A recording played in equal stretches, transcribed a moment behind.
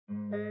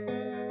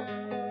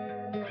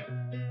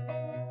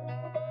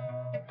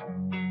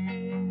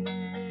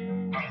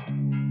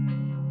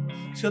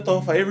Shut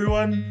off,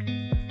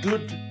 everyone.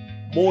 Good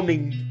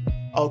morning,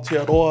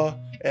 Aotearoa,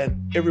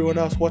 and everyone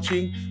else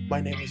watching.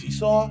 My name is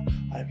Isawa.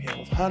 I'm here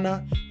with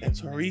Hana and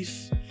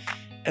Therese,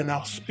 and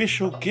our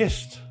special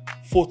guest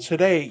for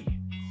today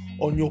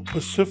on your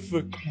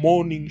Pacific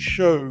morning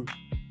show,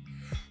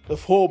 the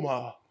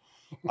former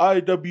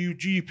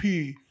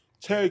IWGP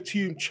Tag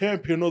Team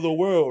Champion of the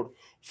World,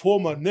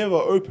 former Never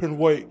Open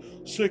Weight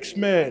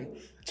 6-man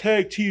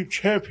Tag Team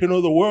Champion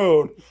of the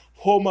World,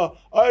 former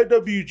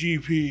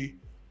IWGP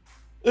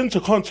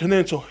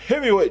Intercontinental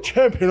Heavyweight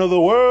Champion of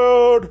the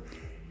World,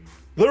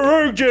 the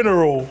Rogue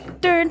General.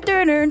 Dun,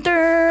 dun, dun,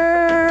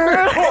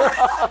 dun.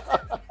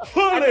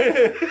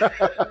 Fale.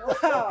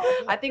 Wow.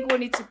 I think we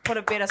need to put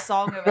a better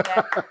song over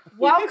that.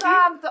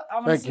 Welcome.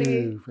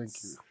 Honestly, Thank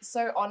you.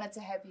 So honored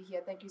to have you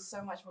here. Thank you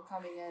so much for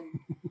coming in.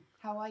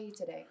 How are you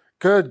today?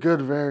 Good,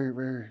 very,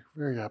 very,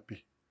 very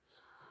happy.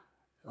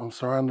 I'm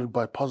surrounded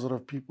by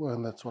positive people,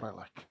 and that's what I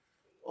like.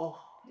 Oh.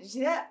 Did you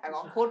see that? I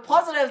got called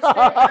positive.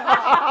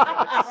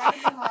 I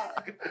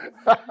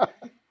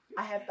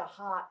have the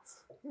heart.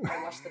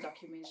 I watched the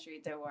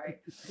documentary. Don't worry.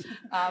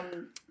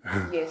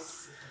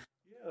 Yes.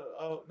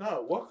 Yeah,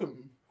 no,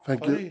 welcome.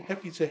 Thank Fale. you.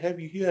 Happy to have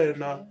you here,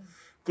 and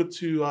good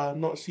to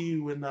not see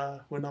you when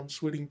I'm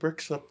sweating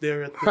bricks up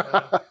there at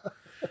the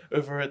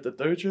over at the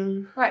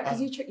dojo. Right,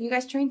 because you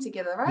guys train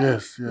together, right?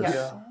 Yes.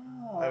 Yeah.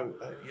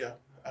 Oh.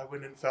 I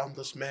went and found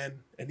this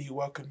man, and he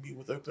welcomed me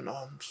with open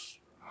arms.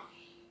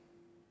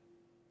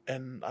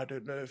 And I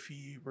don't know if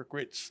he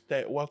regrets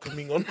that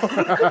welcoming or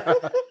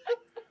not.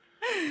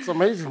 It's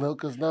amazing though,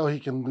 because now he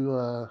can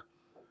do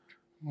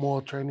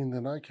more training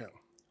than I can.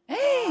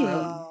 Hey.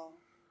 Wow.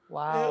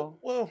 Wow. Yeah,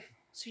 well,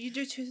 So you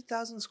do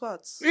 2,000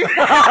 squats?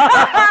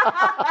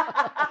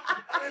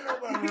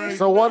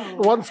 So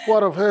one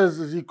squat of his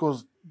is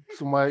equals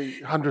to my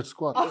 100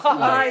 squats.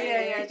 Oh,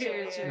 yeah,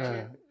 true.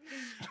 Yeah.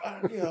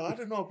 yeah, I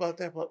don't know about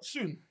that, but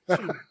soon. I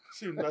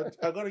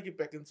gotta get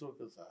back into it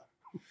because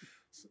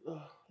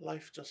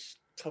life just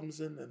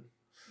comes in and.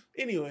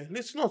 Anyway,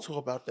 let's not talk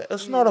about that.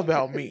 It's not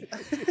about me,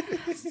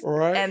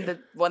 right? And the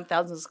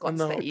 1,000 squats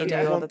that you do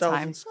all the 1,000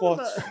 time.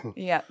 squats.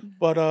 Yeah.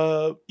 But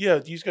yeah,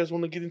 do you guys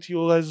want to get into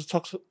your guys'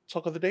 talk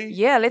of the day?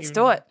 Yeah, let's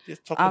do it.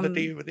 Just talk of the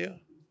day over there.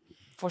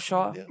 For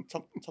sure. Yeah,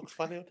 talks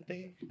Fale of the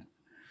day.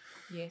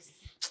 Yes.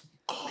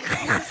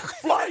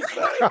 Fly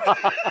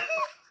back.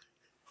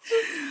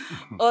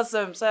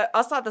 Awesome. So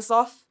I'll start this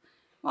off.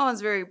 My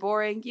one's very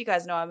boring. You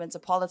guys know I'm into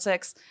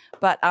politics.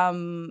 But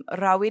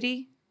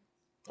Rawiri,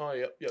 Oh,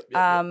 yep.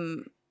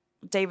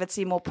 David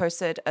Seymour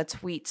posted a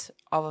tweet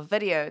of a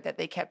video that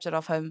they captured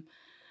of him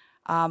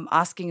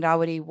asking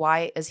Rawiri,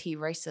 why is he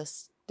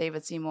racist,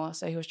 David Seymour?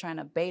 So he was trying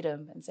to bait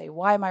him and say,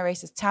 why am I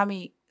racist? Tell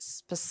me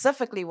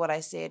specifically what I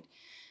said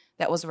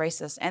that was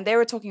racist. And they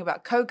were talking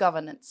about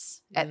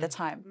co-governance at the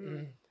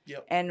time.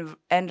 Yep. And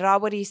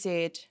Rawiri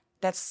said,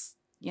 that's,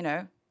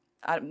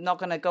 I'm not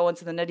going to go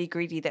into the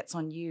nitty-gritty, that's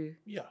on you.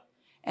 Yeah.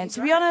 And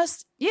to be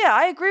honest, yeah,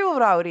 I agree with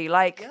Rawiri.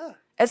 Yeah.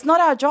 It's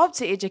not our job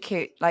to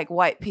educate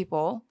white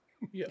people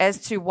as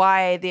to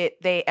why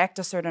they act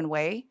a certain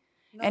way.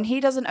 No. And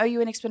he doesn't owe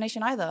you an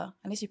explanation either,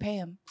 unless you pay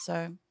him.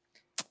 So,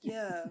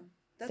 Yeah.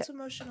 That's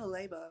emotional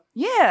labor.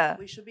 yeah,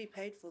 We should be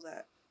paid for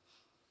that.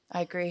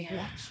 I agree.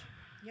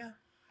 Yeah.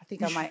 I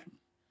think I might.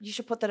 You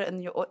should put that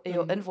in your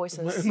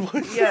invoices.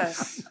 Yeah.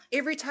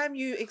 Every time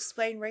you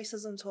explain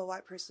racism to a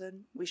white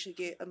person, we should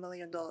get $1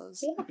 million.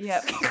 What?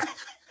 Yeah.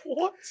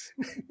 What?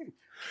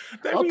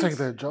 I'll take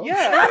that job.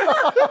 Yeah.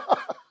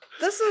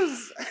 This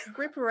is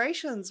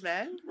reparations,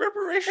 man.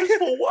 Reparations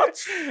for what?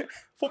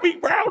 For being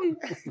brown?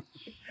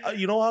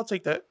 You know, I'll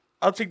take that.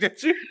 I'll take that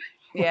too.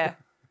 Yeah.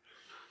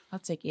 I'll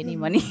take any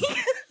money.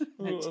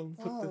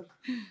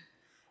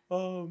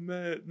 Oh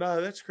man, nah,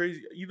 that's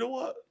crazy. You know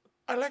what?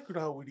 I like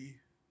Rawiri.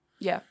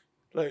 Yeah.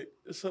 Like,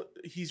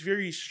 he's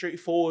very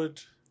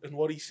straightforward in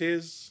what he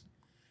says,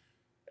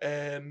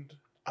 and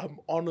I'm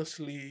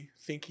honestly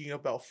thinking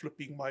about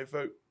flipping my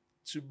vote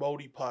to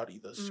Māori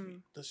Party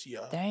this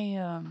year.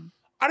 Damn.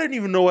 I don't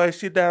even know why I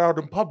said that out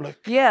in public.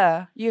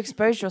 Yeah. You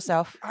exposed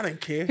yourself. I don't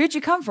care. Who'd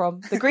you come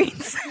from? The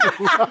Greens. Yeah,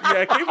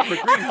 I came from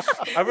the Greens.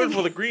 I voted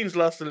for the Greens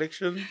last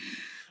election.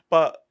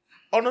 But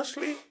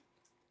honestly,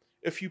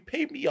 if you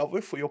pay me, I'll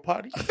vote for your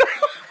party.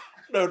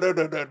 No.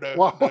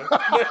 Wow.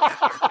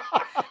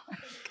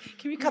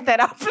 Can we cut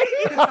that out, please?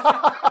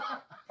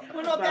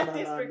 We're not that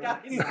desperate, guys.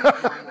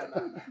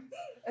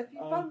 If you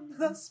fund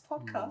this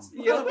podcast,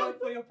 you'll vote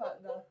for your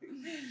partner.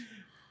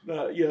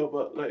 Yeah,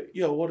 but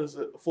what is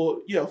it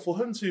for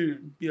him to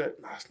be like,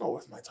 nah, it's not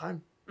worth my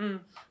time.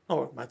 Not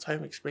worth my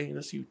time explaining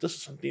this. This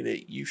is something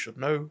that you should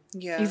know.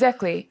 Yeah.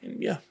 Exactly.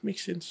 And yeah,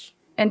 makes sense.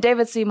 And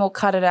David Seymour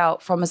cut it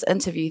out from his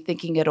interview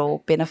thinking it'll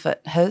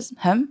benefit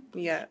him.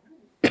 Yeah.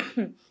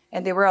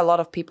 And there were a lot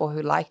of people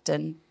who liked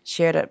and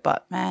shared it,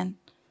 but man,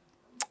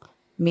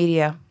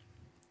 media,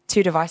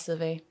 too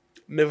divisive, eh?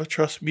 Never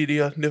trust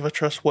media. Never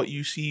trust what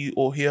you see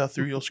or hear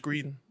through your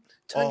screen.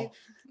 Tony-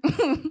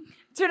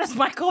 Turn his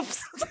mic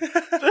off.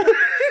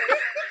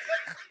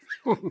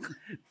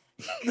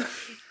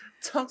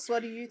 Toks,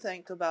 what do you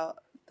think about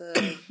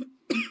the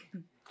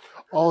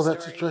Oh, the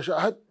that story. situation.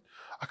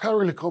 I can't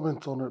really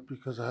comment on it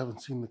because I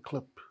haven't seen the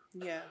clip.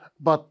 Yeah.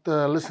 But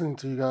listening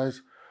to you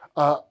guys,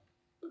 I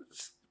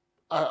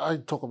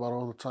talk about it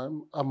all the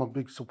time. I'm a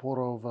big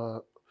supporter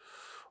of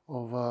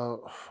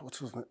what's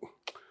his name?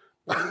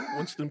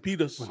 Winston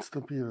Peters.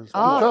 Winston Peters.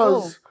 Oh,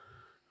 Because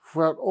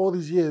throughout all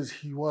these years,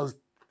 he was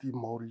the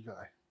Māori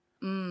guy.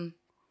 Mm.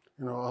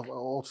 You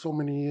know, of so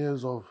many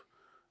years of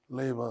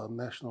Labour,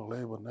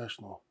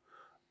 National,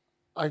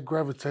 I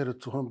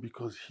gravitated to him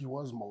because he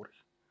was Māori.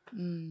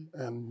 Mm.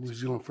 And New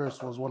Zealand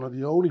First was one of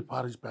the only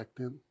parties back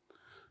then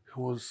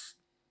who was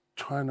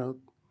trying to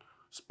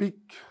speak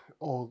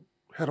or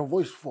had a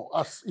voice for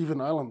us,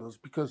 even Islanders,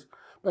 because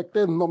back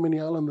then not many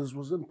Islanders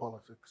was in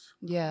politics.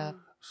 Yeah.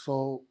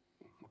 So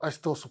I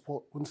still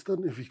support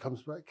Winston if he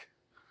comes back.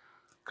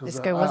 Let's Because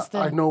go,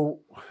 Winston. I know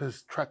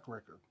his track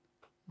record.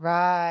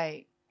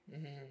 Right.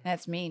 Mhm.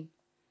 That's mean.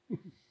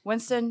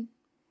 Winston,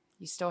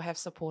 you still have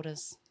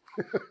supporters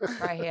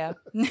right here.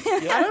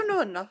 Yeah. I don't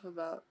know enough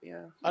about,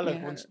 I like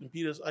Yeah. Winston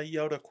Peters. I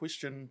yelled a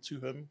question to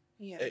him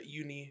Yeah. at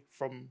uni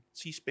from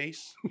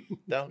C-Space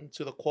down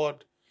to the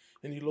quad,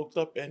 and he looked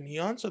up and he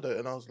answered it,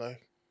 and I was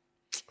like,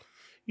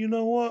 you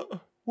know what,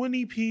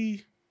 Winnie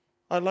P,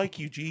 I like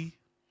you, G.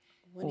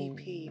 Winnie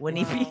P.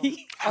 Winnie wow.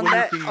 P. On Winnie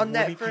that, P, on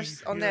that Winnie P,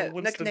 first, on yeah, that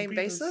Winston nickname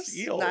Peters. basis.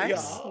 Yeah,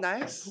 Nice, yeah.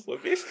 nice.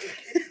 What are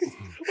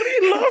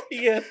you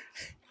laughing at?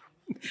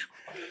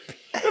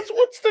 That's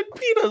Winston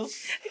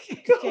Peters.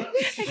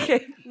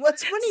 Okay.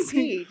 What's Winnie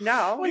P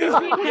now? Winnie Yeah,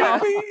 P. Winnie Yeah.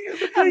 P is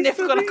the I'm place never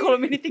to going to be. call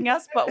him anything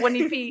else but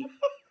Winnie P.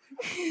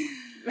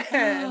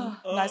 Man.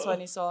 Nice one,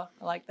 you saw.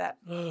 I like that.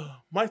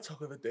 My talk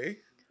of the day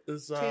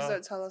is Please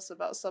don't tell us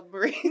about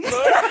submarines.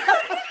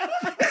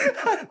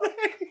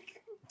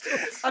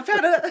 I've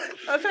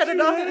had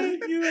enough.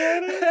 You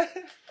had it.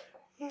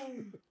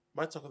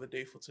 My talk of the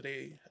day for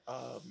today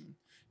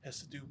has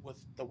to do with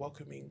the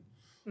welcoming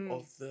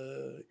of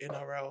the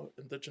NRL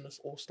Indigenous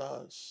All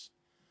Stars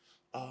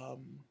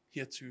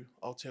here to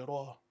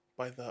Aotearoa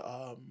by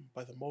the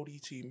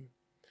Māori team,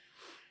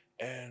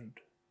 and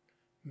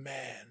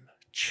man,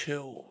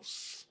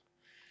 chills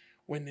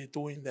when they're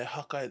doing their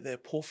haka at their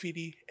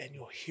pōwhiri and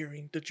you're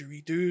hearing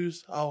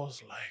didgeridoos. I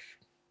was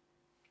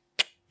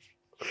like,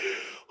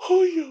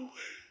 oh yeah.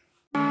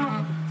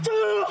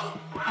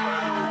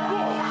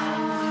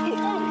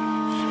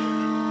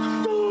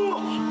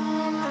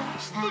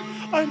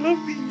 I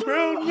love being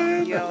brown,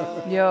 man.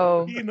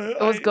 Yo, You know,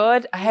 it was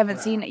good. I haven't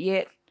seen it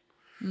yet.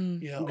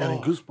 Yeah, I'm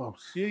getting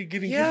goosebumps. Yeah, you're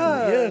getting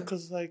Yeah. yeah,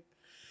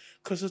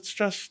 because it's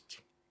just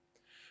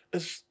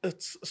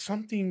it's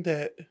something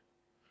that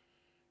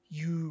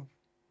you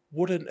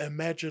wouldn't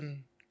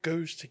imagine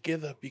goes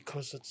together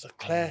because it's a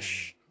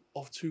clash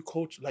of two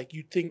cultures. Like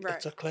you think Right.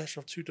 it's a clash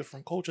of two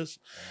different cultures,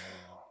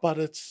 but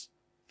it's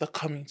the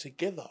coming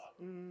together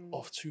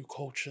of two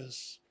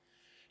cultures,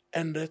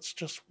 and that's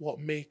just what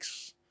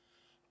makes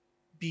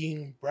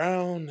being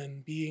brown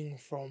and being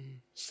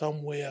from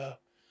somewhere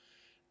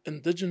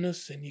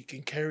indigenous, and you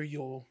can carry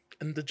your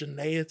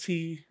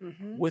indigeneity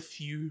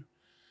with you.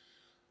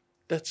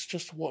 That's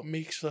just what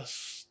makes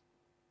us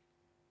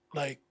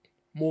like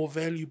more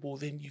valuable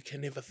than you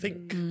can ever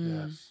think.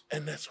 Yes.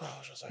 And that's why I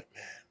was just like,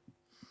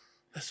 man,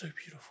 that's so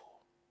beautiful,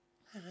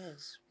 It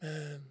is.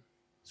 man.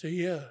 So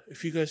yeah,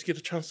 if you guys get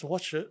a chance to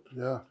watch it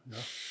Yeah.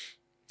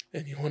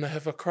 and you want to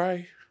have a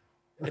cry,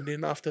 and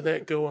then after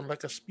that go on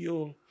like a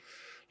spiel,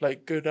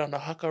 like go down the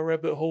haka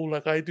rabbit hole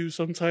like I do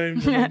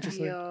sometimes, and I'm just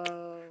like,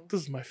 Yo.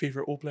 this is my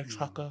favorite All Blacks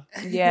haka,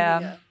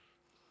 Yeah,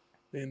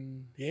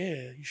 then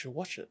yeah, you should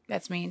watch it.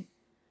 that's mean.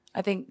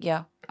 I think,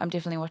 yeah, I'm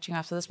definitely watching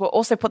after this. We'll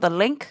also put the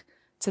link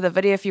to the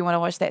video if you want to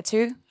watch that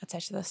too.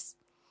 Attach to this.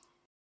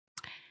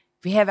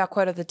 We have our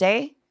quote of the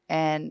day,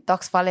 and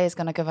Toks Fale is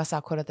going to give us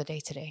our quote of the day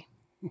today.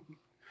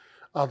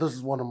 This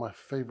is one of my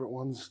favorite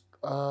ones.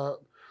 The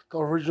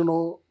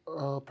original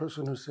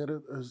person who said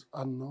it is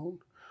unknown,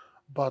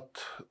 but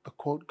the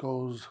quote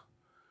goes,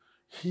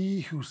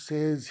 "He who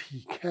says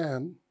he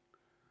can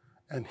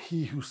and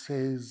he who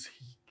says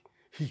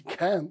he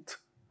can't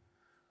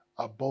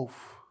are both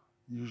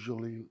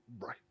usually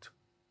right."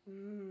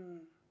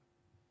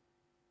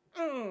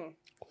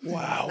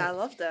 Wow. I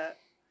love that.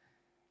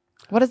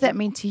 What does that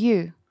mean to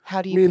you?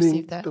 How do you Meaning,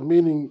 perceive that? the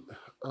meaning,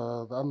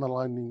 the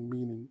underlining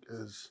meaning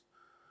is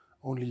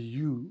only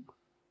you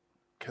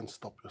can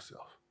stop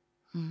yourself.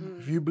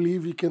 If you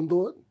believe you can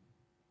do it,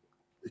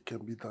 it can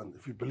be done.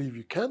 If you believe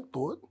you can't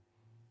do it,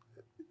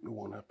 it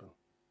won't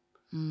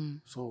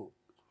happen. So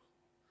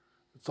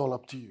it's all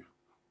up to you.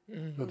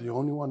 You're the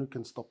only one who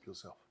can stop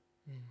yourself.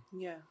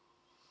 Yeah.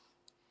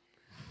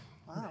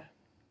 Wow.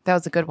 That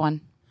was a good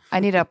one. I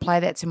need to apply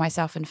that to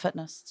myself in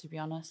fitness, to be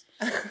honest.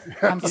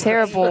 I'm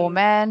terrible,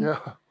 man. Yeah.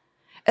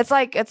 It's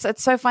like, it's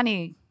so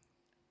funny.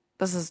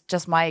 This is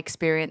just my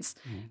experience.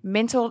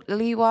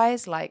 Mentally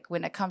wise, like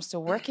when it comes to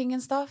working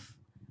and stuff,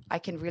 I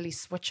can really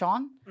switch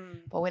on.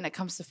 But when it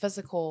comes to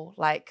physical,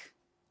 like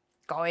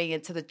going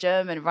into the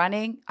gym and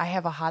running, I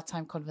have a hard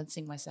time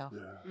convincing myself.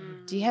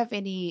 Do you have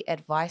any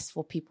advice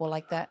for people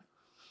like that?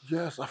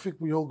 Yes, I think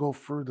we all go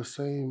through the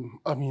same.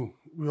 I mean,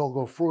 we all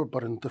go through it,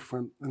 but in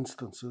different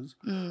instances.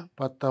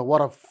 But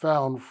what I've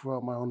found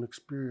throughout my own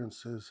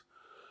experience is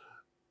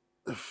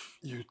if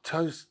you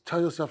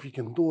tell yourself you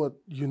can do it,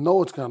 you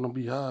know it's going to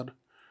be hard,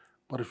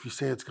 but if you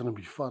say it's going to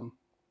be fun.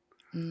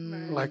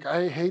 Like,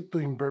 I hate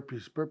doing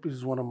burpees. Burpees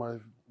is one of my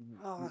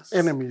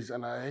enemies,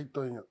 and I hate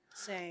doing it.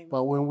 Same.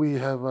 But when we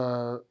have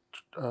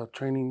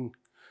training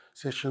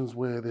sessions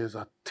where there's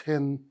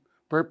 10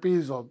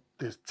 burpees or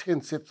there's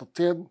 10 sets of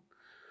 10,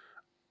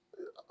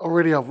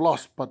 already I've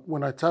lost. But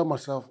when I tell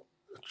myself,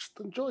 just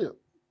enjoy it.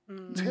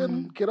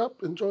 10, get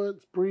up, enjoy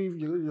it, breathe,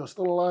 you're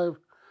still alive.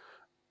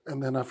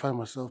 And then I find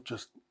myself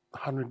just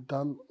 100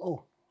 done.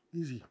 Oh,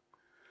 easy.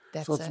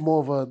 So it's more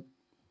of a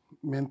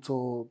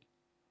mental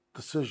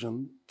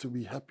decision to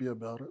be happy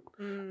about it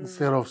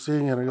instead of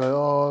seeing it and going,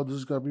 oh, this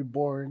is going to be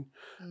boring.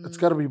 It's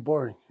got to be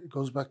boring. It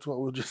goes back to what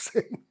we were just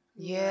saying.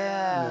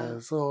 Yeah.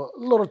 So a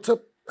little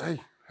tip, hey,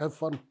 have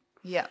fun.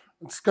 Yeah.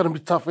 It's going to be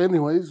tough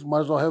anyways.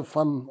 Might as well have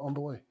fun on the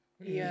way.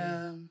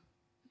 Yeah.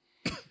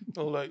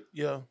 Oh, like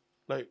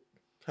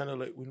kind of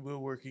like when we're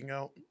working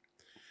out,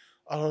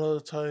 a lot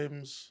of the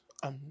times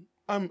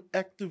I'm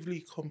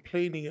actively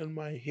complaining in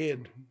my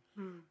head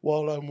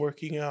while I'm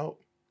working out,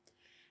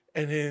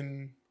 and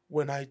then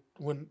when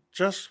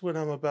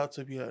I'm about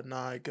to be like,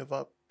 nah, I give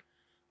up,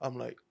 I'm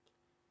like,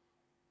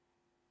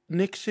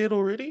 next set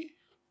already?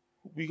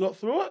 We got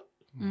through it?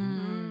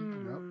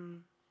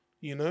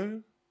 You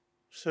know?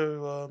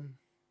 So,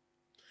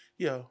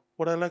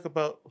 what I like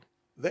about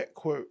that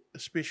quote,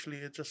 especially,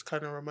 it just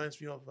kind of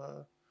reminds me of,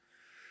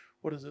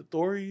 what is it,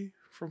 Dory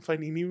from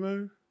Finding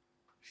Nemo?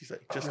 She's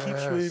like, just keep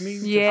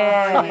swimming.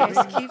 Yeah.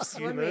 Yes, keep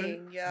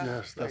swimming. Yeah.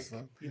 Yes, that's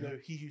that. You know,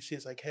 he who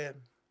says I can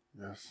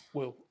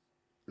will.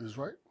 Is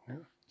right. Yeah.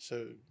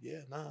 So,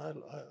 yeah,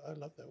 I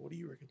love that. What do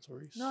you reckon,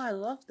 Therese? No, I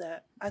love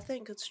that. I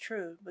think it's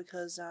true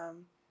because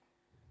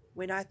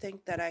when I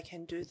think that I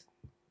can do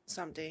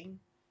something,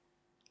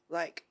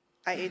 like,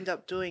 I end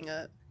up doing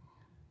it,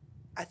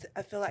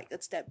 I feel like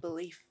it's that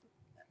belief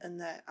in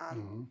that.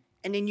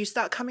 And then you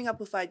start coming up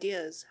with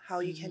ideas how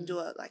you can do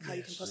it, like how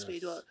you can possibly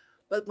do it.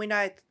 But when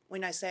I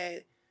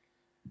say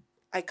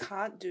I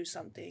can't do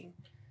something,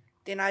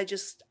 then I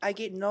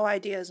get no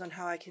ideas on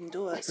how I can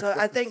do it. So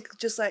I think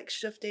just like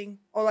shifting,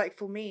 or like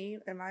for me,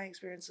 in my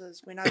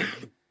experiences, when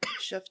I've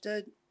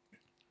shifted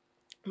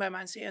my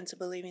mindset into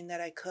believing that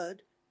I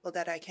could or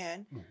that I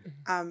can,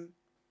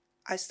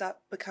 I start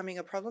becoming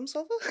a problem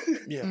solver.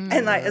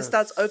 And like it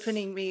starts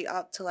opening me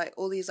up to like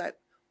all these like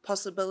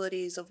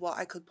possibilities of what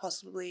I could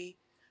possibly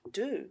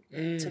do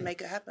to make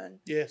it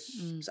happen. Yes.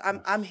 So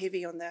I'm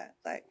heavy on that.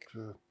 Like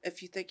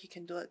if you think you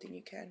can do it, then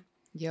you can.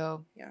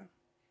 Yo. Yeah.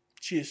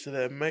 Cheers to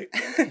that, mate.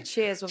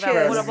 Cheers with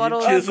our water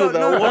bottle. Cheers with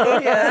that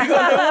water. Yeah. You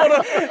got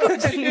that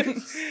water.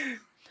 Cheers.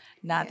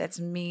 Nah, that's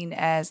mean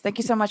as. Thank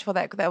you so much for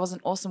that. That was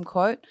an awesome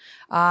quote.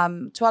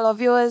 To all our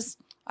viewers,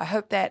 I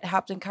hope that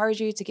helped encourage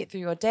you to get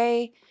through your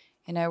day.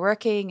 You know,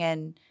 working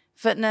and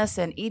fitness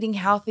and eating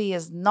healthy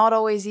is not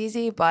always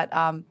easy, but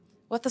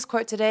with this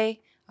quote today,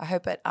 I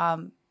hope it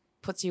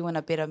puts you in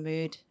a better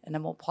mood and a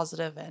more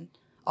positive and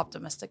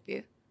optimistic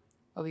view.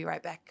 We'll be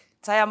right back.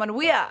 Taya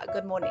manuia.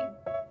 Good morning.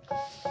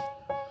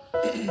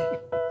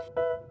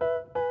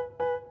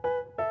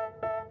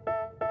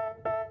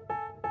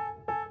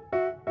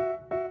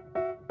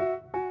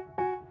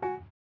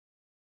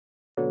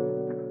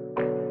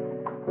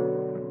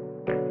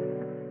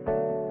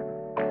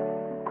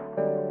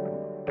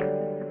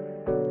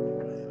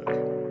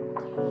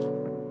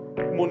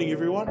 Morning,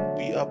 everyone.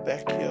 We are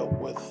back here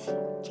with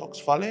Toks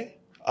Fale.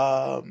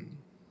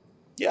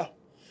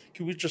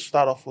 Can we just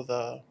start off with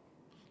a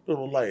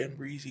little light and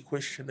breezy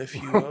question, if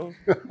you will?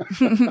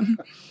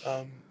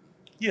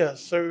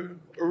 So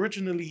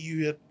originally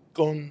you had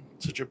gone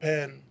to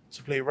Japan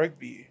to play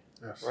rugby,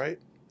 right?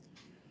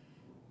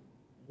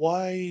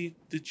 Why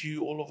did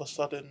you all of a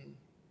sudden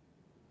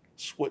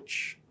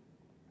switch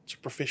to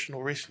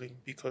professional wrestling?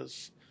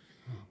 Because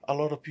a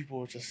lot of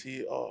people just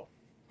say, oh,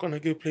 gonna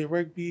go play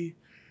rugby,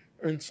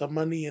 earn some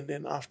money, and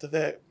then after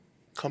that,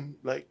 come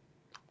like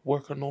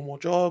work a normal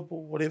job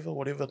or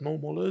whatever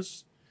normal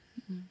is.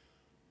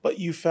 But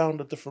you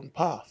found a different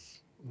path.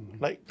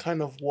 Like,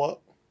 kind of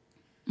what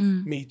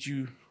made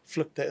you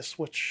flip that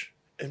switch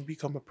and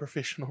become a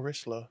professional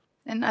wrestler?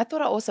 And I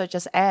thought I'd also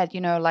just add, you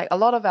know, like a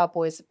lot of our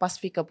boys,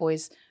 pasifika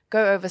boys,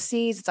 go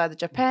overseas. It's either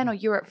Japan or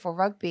Europe for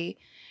rugby.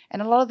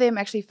 And a lot of them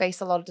actually face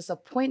a lot of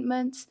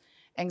disappointment,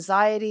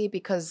 anxiety,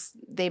 because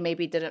they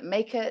maybe didn't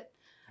make it.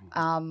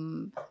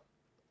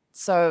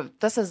 So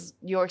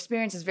your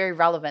experience is very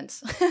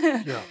relevant.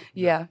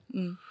 Yeah.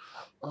 It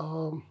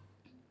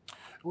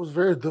was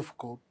very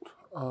difficult.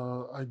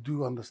 I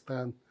do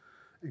understand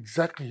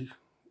exactly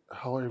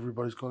how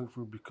everybody's going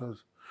through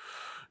because,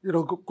 you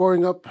know,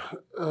 growing up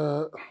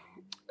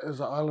as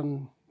an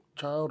island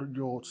child,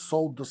 you're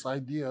sold this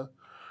idea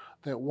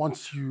that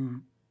once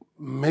you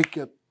make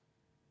it,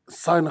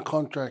 sign a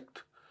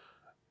contract,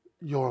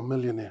 you're a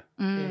millionaire,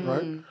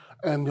 right?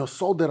 And you're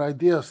sold that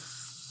idea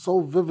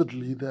so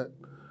vividly that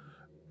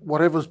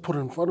whatever's put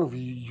in front of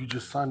you, you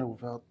just sign it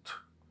without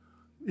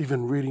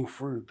even reading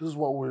through. This is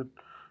what we're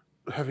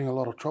having a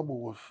lot of trouble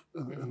with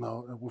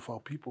with our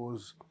people,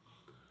 is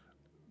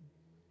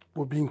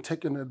we're being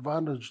taken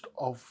advantage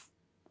of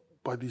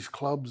by these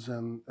clubs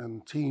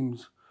and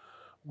teams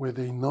where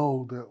they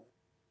know that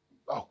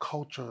our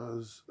culture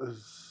is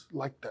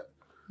like that.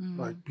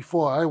 Like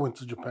before I went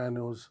to Japan,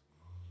 it was,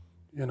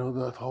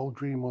 the whole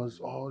dream was,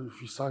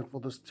 if you sign for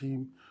this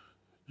team,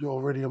 you're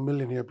already a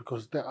millionaire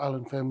because that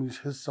island family's,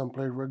 his son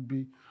played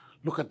rugby.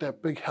 Look at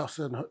that big house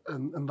in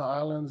the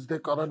islands. They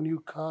got a new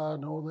car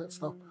and all that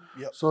stuff.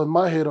 Yep. So in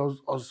my head, I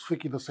was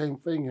thinking the same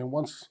thing. And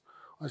once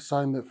I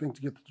signed that thing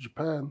to get to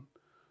Japan,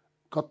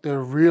 got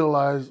there,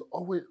 realized,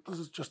 oh wait, this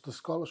is just a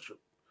scholarship.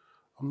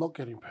 I'm not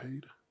getting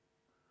paid.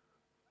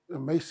 It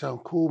may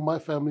sound cool. My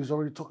family's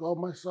already talking,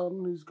 my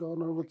son, he's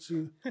gone over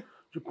to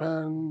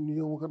Japan,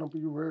 we're gonna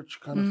be rich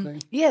kind of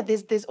thing. Yeah,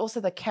 there's also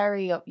the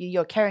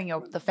you're carrying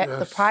the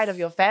Yes, pride of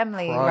your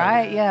family, pride.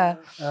 right? Yeah.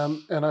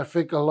 And I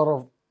think a lot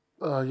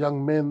of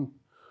young men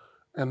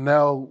and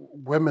now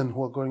women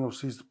who are going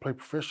overseas to play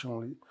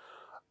professionally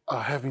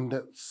are having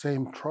that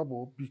same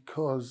trouble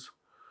because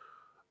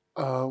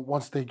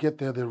once they get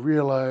there, they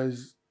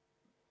realize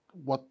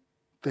what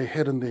they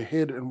had in their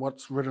head and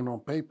what's written on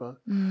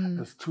paper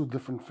is two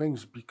different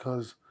things,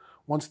 because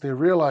once they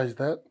realize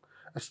that,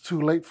 it's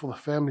too late for the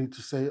family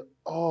to say,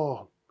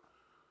 oh,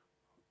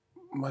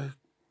 my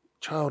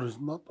child is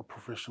not a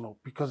professional,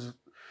 because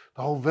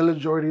the whole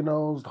village already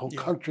knows, the whole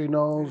country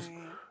knows.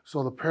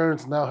 So the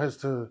parents now has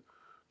to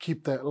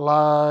keep that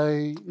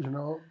lie,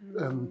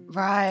 and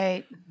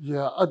Right.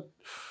 yeah,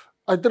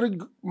 I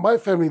didn't, my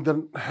family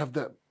didn't have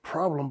that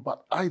problem,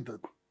 but I did.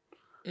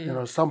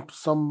 Some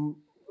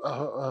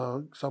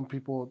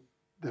people,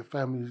 their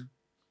families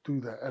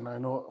do that, and I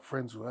know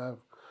friends who have.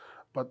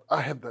 But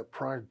I had that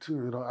pride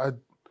too.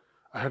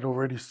 I had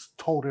already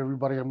told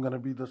everybody I'm going to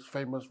be this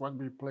famous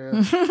rugby player,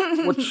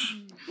 which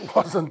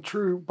wasn't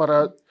true.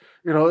 But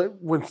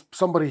when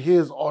somebody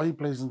hears, he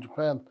plays in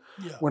Japan.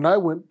 Yeah. When I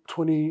went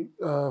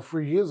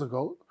 23 years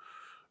ago,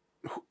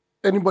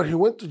 anybody who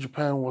went to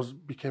Japan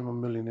became a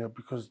millionaire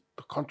because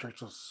the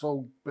contracts were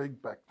so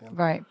big back then.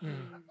 Right.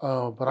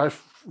 But I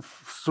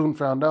soon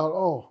found out,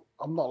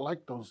 I'm not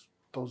like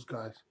those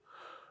guys.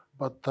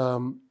 But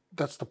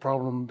that's the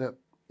problem that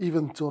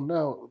even till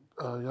now,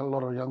 a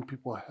lot of young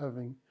people are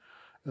having,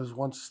 is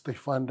once they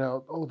find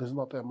out, there's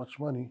not that much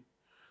money,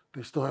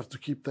 they still have to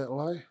keep that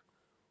lie.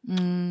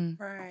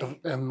 Right.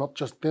 And not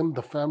just them,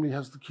 the family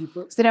has to keep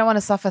it. So they don't want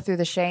to suffer through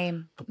the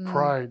shame. The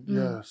pride,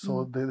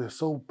 So they're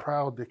so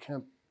proud they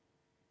can't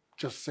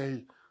just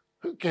say,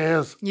 who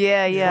cares?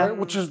 Yeah. Right?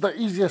 Which is the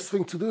easiest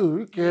thing to do.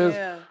 Who cares?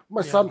 Yeah.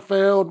 My son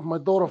failed, my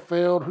daughter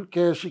failed. Who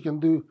cares? She can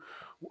do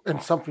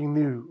something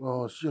new,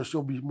 or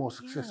she'll be more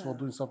successful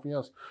doing something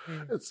else.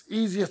 It's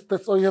easiest.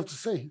 That's all you have to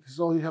say. That's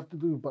all you have to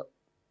do. But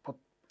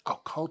our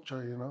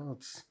culture,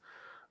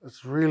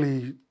 it's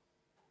really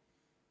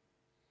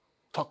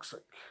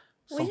toxic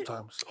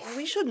sometimes.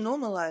 We should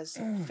normalize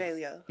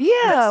failure.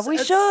 Yeah, we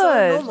it's should.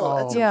 So normal.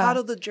 It's Yeah. a part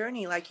of the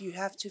journey. Like, you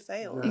have to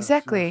fail. Yeah.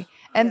 Exactly. Yes.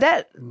 And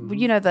that,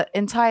 the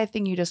entire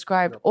thing you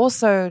described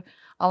also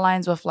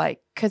aligns with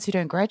like kids who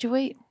don't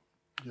graduate,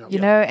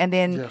 and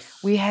then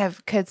we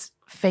have kids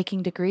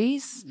faking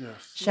degrees.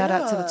 Yes. Shout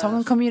out to the Yes.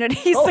 Tongan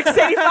community,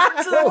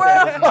 685 to the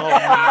world.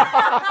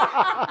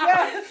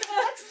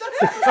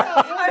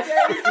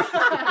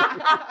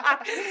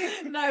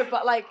 No,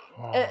 but like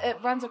it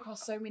runs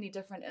across so many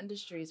different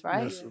industries,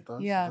 right? Yes, it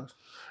does. Yeah. It does.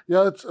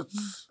 Yeah,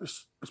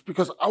 it's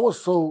because I was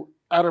so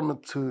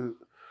adamant to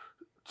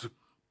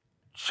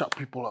shut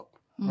people up,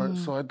 right?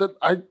 So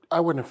I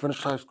went and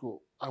finished high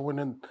school. I went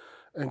in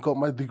and got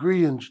my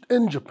degree in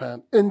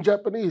Japan, in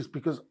Japanese,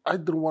 because I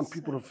didn't want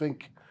people to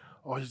think,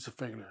 he's a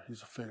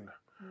failure,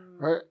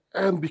 right?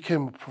 And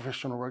became a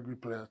professional rugby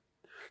player.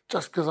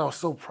 Just because I was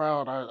so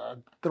proud, I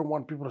didn't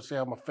want people to say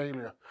I'm a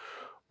failure.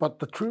 But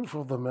the truth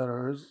of the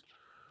matter is,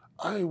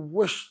 I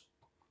wish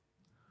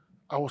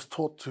I was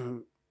taught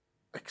to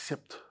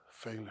accept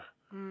failure,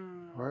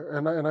 right?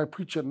 And I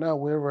preach it now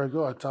wherever I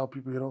go. I tell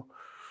people,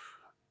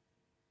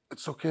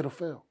 it's okay to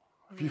fail.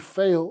 If you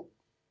fail,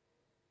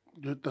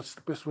 that's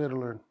the best way to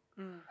learn.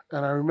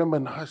 And I remember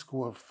in high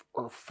school,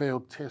 I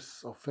failed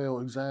tests or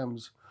failed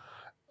exams,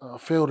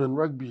 failed in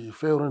rugby,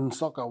 failed in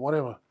soccer,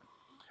 whatever.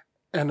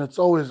 And it's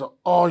always,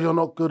 you're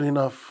not good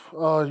enough.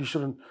 You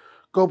shouldn't.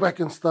 Go back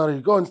and study.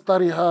 Go and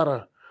study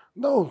harder.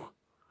 No.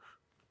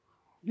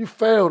 You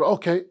failed.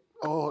 Okay.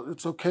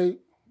 It's okay.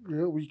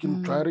 We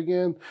can try it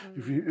again.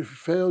 If you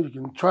fail, you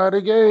can try it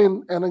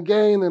again and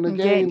again and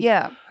again.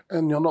 Yeah.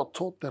 And you're not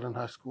taught that in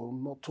high school.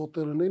 Not taught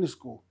that in any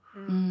school.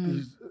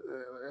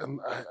 And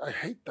I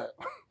hate that.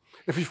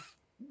 If you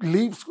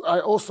leave school,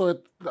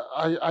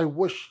 I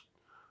wish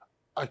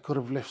I could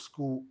have left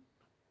school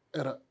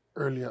at an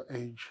earlier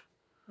age,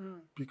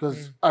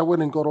 because I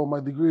went and got all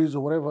my degrees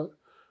or whatever,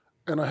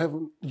 and I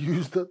haven't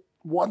used it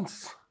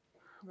once,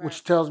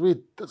 which tells me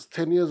that's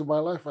 10 years of my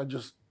life I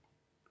just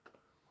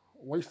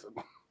wasted.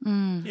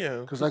 Yeah.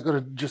 Because I could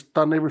have just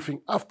done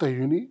everything after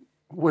uni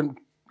when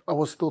I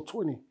was still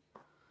 20.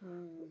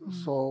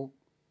 So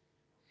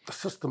the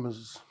system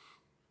is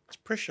It's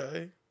pressure,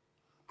 eh?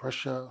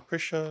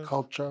 pressure,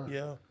 culture.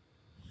 Yeah.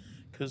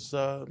 Because,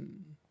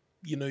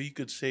 you know, you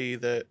could say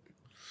that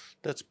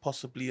that's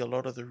possibly a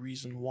lot of the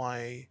reason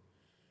why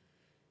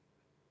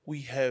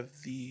we have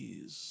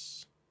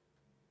these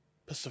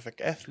Pacific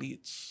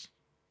athletes,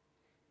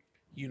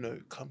 you know,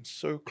 come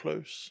so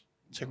close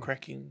to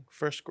cracking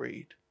first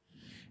grade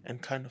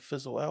and kind of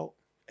fizzle out.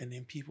 And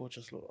then people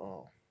just look,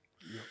 oh,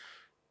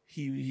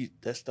 he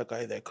that's the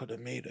guy that could have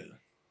made it,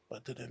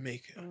 but didn't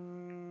make it.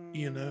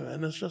 You know,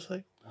 and it's just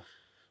like,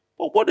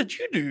 well, what did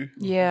you do?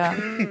 Yeah.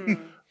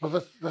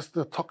 But that's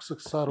the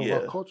toxic side of Yeah,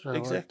 our culture,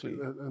 exactly.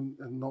 right?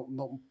 And not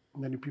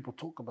many people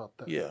talk about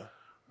that. Yeah.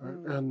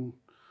 Right? And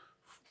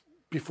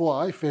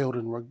before I failed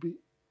in rugby,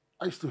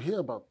 I used to hear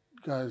about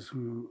guys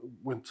who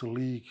went to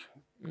league,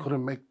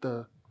 couldn't make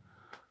the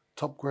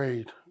top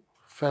grade.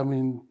 Family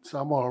in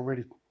Samoa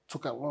already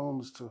took out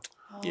loans to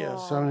Yeah.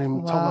 family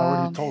in Tongan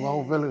already told the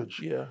whole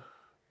village. Yeah.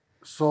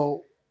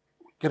 So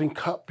getting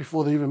cut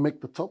before they even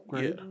make the top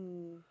grade,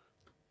 Yeah.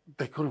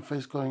 they couldn't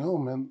face going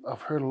home. And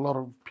I've heard a lot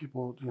of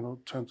people, you know,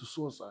 turn to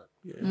suicide.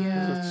 Yeah.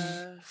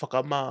 Yeah. It's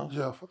whakama.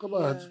 Yeah, fuck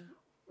about it.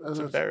 It's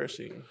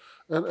embarrassing.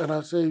 And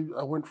I say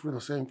I went through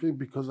the same thing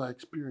because I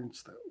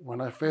experienced it.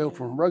 When I failed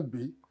from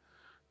rugby,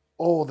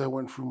 all that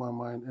went through my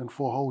mind. And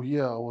for a whole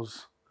year, I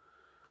was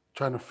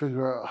trying to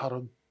figure out how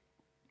to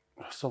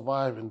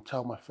survive and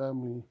tell my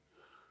family.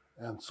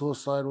 And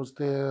suicide was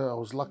there. I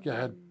was lucky I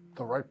had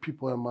the right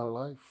people in my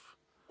life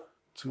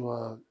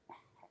to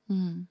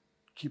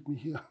keep me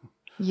here.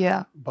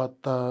 Yeah.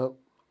 But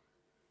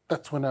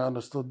that's when I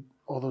understood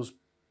all those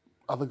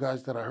other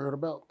guys that I heard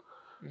about.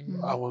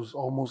 I was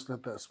almost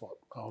at that spot.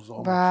 I was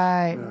almost.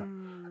 Right.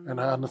 Yeah. And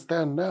I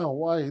understand now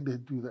why they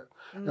do that.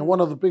 And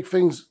one of the big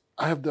things,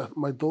 I have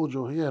my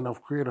dojo here, and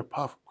I've created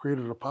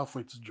a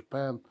pathway to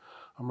Japan,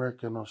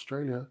 America, and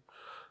Australia,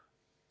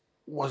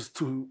 was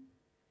to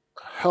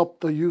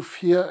help the youth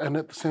here and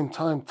at the same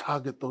time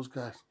target those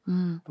guys.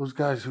 Those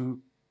guys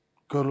who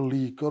go to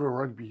league, go to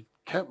rugby,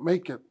 can't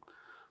make it,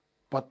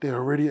 but they're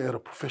already at a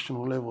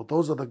professional level.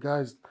 Those are the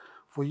guys.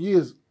 For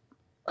years,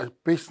 I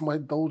based my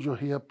dojo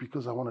here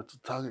because I wanted to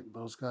target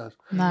those guys.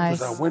 Nice.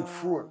 Because I went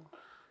through it.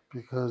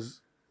 Because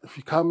if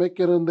you can't make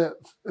it in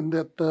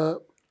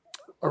that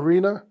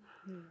arena,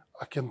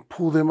 I can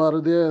pull them out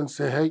of there and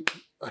say, hey,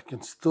 I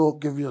can still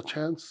give you a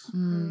chance.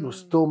 You'll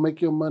still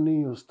make your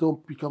money. You'll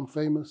still become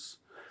famous,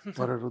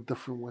 but in a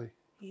different way.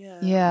 Yeah.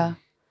 Yeah.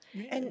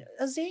 And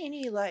is there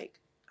any, like,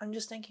 I'm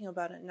just thinking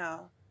about it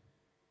now,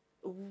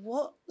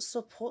 what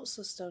support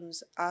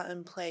systems are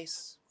in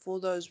place for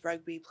those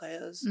rugby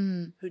players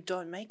who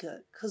don't make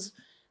it? Because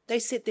they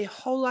set their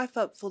whole life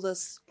up for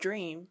this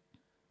dream,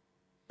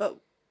 but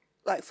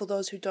like for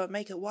those who don't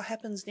make it, what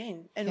happens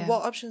then? And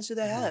what options do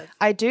they have?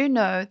 I do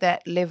know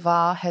that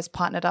Levar has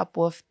partnered up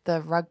with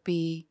the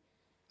rugby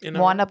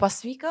Moana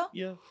Pasifika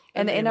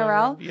and the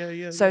NRL.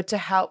 Yeah. So to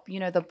help,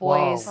 you know, the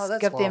boys, Wow. Oh,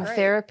 that's give them great.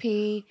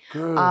 therapy,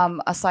 Good.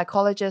 a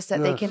psychologist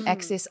that they can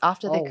access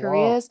after their wow.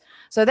 careers.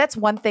 So that's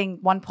one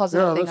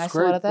positive thing I that's saw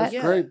great. out of that.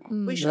 That's great.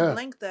 We should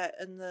link that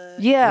in the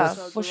Yeah,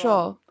 episodes for as sure.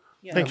 well.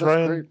 Yeah. Thanks, that's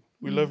Ryan. great.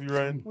 We love you,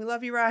 Ryan. We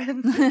love you,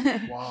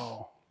 Ryan.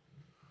 Wow.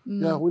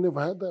 Yeah, we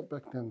never had that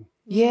back then.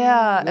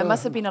 Yeah, it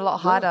must have been a lot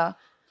harder.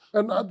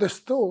 And there's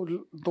still,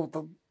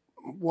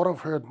 what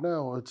I've heard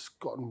now, it's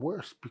gotten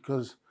worse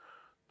because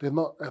they're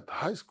not at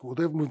high school.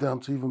 They've moved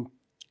down to even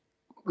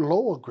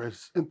lower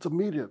grades,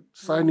 intermediate,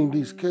 signing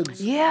these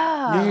kids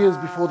Yeah. years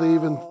before they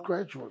even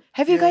graduate.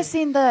 Have you guys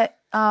seen the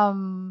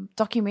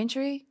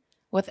documentary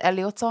with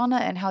Eliota on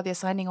it and how they're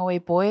signing away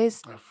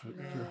boys?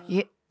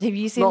 Yeah. Have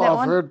you seen No, that I've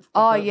one? heard, Oh,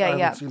 but I yeah.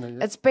 haven't seen it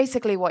yet. It's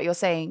basically what you're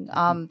saying.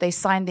 They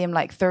signed them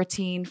like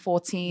 13,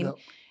 14. Yep.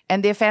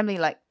 And their family,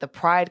 like the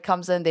pride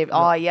comes in.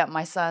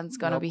 My son's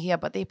going to be here.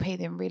 But they pay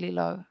them really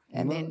low.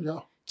 And then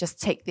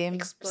just take them,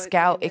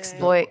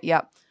 exploit.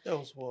 Yep. That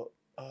was what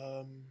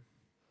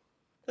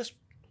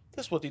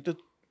that's what they did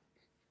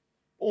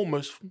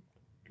almost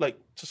like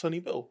to Sonny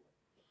Bill.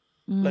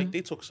 Like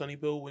they took Sonny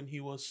Bill when he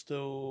was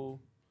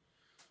still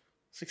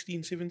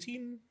 16,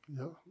 17.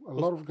 Yeah, a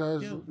lot of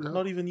guys.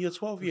 Not even year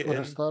 12 yet. When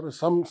it started,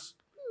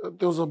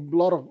 there was a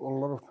lot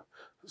of.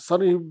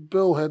 Sonny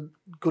Bill had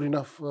good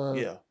enough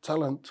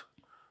talent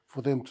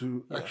for them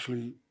to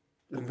actually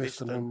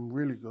invest in him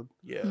really good.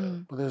 Yeah.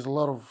 But there's a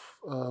lot of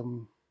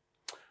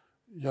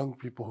young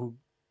people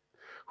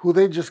who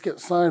they just get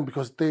signed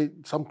because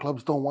some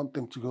clubs don't want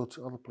them to go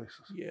to other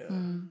places. Yeah.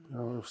 You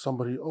know, if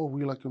somebody,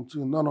 we like him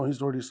too. No,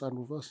 he's already signed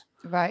with us.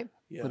 Right.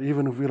 Yeah. But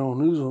even if we don't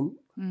lose him,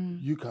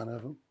 you can't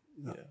have him.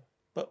 Yeah.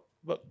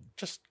 But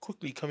just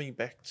quickly coming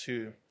back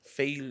to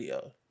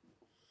failure,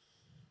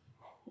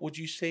 would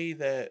you say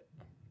that,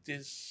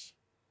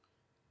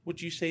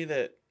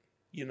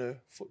 you know,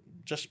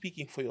 just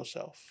speaking for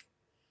yourself,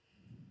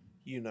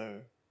 you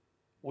know,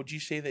 would you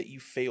say that you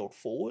failed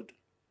forward?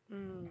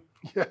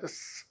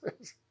 Yes.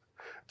 It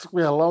took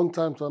me a long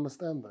time to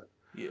understand that.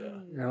 Yeah.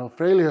 You know,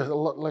 failure is a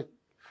lot like,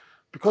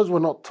 because we're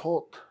not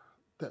taught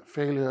that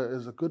failure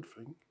is a good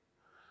thing,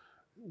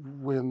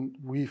 when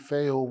we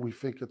fail, we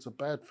think it's a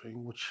bad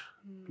thing, which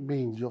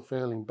means you're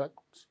failing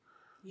backwards.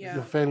 Yeah.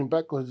 You're failing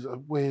backwards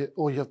where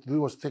all you have to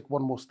do is take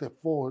one more step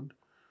forward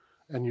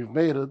and you've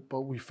made it,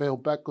 but we fail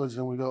backwards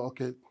and we go,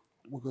 okay,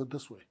 we'll go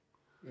this way.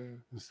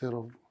 Instead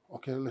of,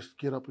 okay, let's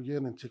get up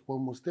again and take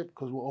one more step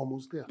because we're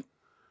almost there.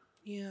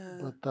 Yeah.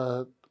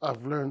 But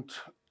I've learned,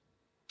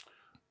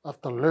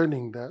 after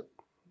learning that,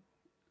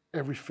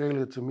 every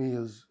failure to me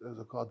is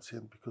a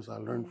godsend because I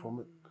learn from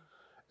it.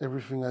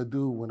 Everything I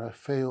do when I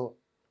fail,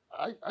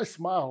 I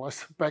smile, I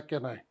sit back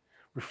and I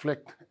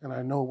reflect and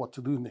I know what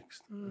to do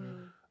next.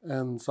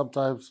 And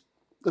sometimes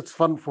it's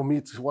fun for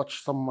me to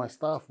watch some of my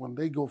staff when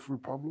they go through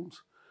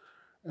problems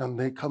and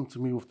they come to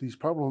me with these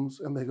problems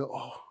and they go,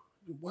 oh,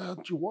 why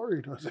aren't you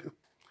worried? I say,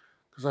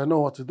 because I know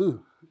what to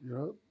do, you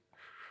know.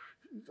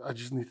 I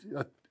just need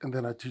to, and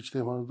then I teach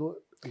them how to do it.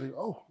 And they go,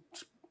 oh,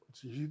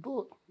 it's easy to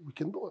do it. We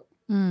can do it.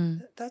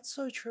 That's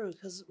so true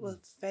because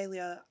with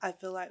failure, I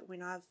feel like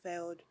when I've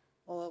failed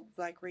or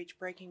like reached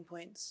breaking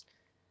points,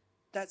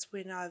 that's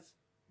when I've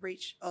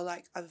reached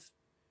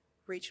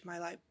my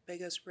like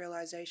biggest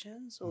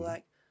realizations or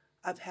like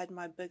I've had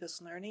my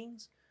biggest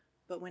learnings.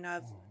 But when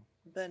I've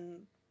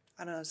been,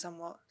 I don't know,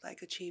 somewhat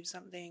like achieved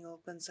something or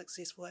been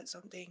successful at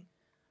something,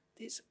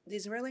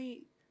 there's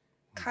really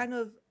kind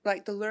of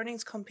like the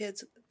learnings compared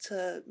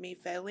to me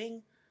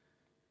failing.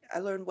 I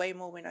learn way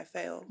more when I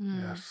fail.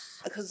 Yes.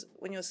 Because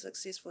when you're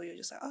successful, you're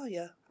just like, oh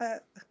yeah,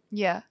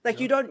 Yeah.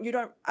 you don't.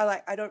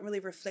 I don't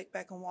really reflect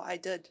back on what I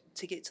did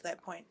to get to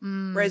that point.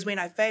 Whereas when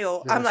I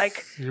fail, I'm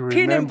like You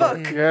pen and remember.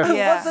 book. Yeah.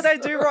 Yeah. What did I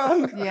do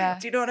wrong? Yeah.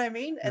 Do you know what I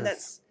mean? And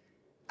Yes.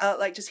 that's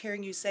like just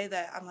hearing you say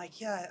that. I'm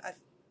like, yeah,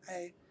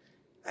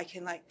 I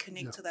can like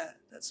connect to that.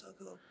 That's so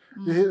cool.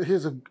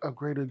 Here's a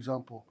great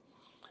example.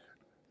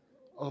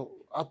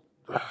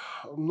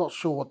 I'm not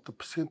sure what the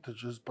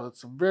percentage is, but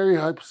it's a very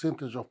high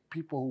percentage of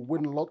people who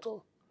win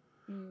lotto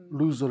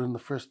lose it in the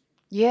first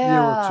year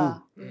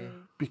or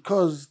two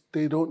because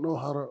they don't know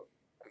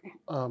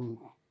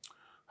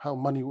how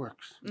money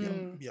works,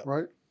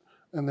 right?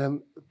 And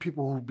then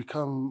people who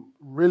become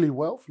really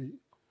wealthy,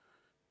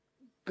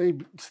 they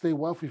stay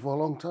wealthy for a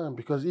long time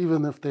because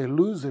even if they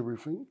lose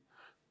everything,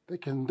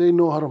 they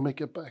know how to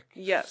make it back.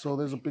 Yeah. So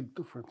there's a big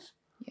difference.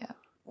 Yeah.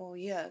 Well,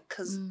 yeah,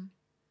 because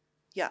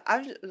yeah,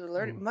 I've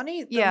learned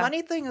money. The Yeah.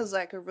 money thing is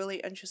like a really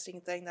interesting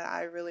thing that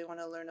I really want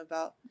to learn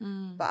about.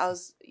 But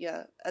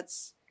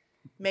it's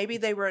maybe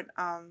they weren't.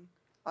 Oh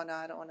no,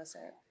 I don't want to say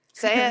it.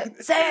 Say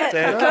it. Say it.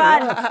 Say it.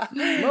 God.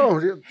 No,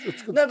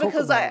 it's good No, to talk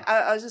because about it.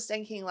 I was just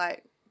thinking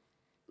like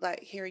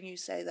hearing you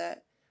say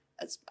that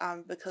it's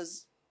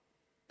because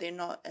they're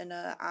not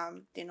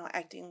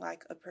acting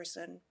like a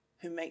person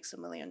who makes $1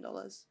 million.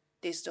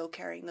 They're still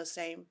carrying the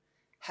same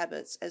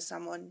habits as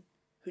someone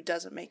who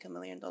doesn't make $1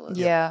 million.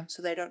 Yeah.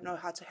 So they don't know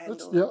how to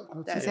handle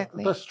that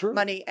Exactly. That's true.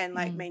 money and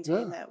like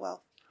maintain that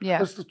wealth. Yeah.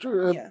 That's the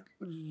truth. Yeah.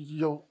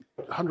 You're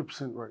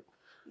 100% right.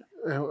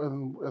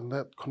 And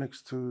that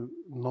connects to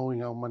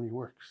knowing how money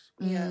works.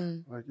 Yeah.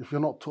 Like if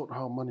you're not taught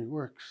how money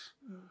works,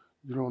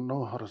 you don't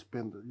know how to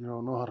spend it. You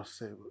don't know how to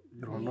save it.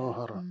 You don't know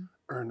how to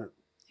earn it.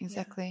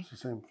 Exactly. It's the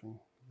same thing.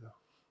 Yeah.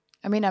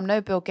 I mean, I'm no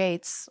Bill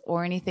Gates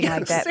or anything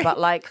like that, same. but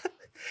like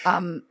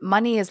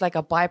money is like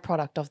a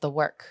byproduct of the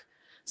work.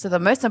 So the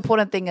most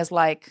important thing is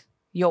like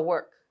your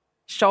work,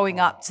 showing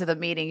up to the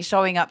meeting,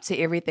 showing up to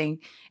everything.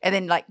 And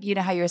then like, you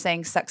know how you were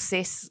saying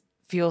success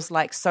feels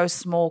like so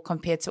small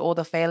compared to all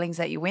the failings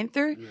that you went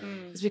through?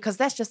 It's because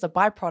that's just a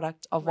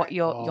byproduct of what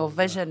your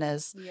vision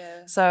is.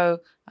 Yeah. So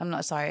I'm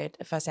not sorry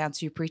if I sound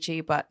too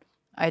preachy, but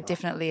I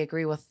definitely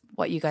agree with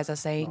what you guys are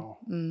saying.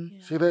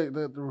 See,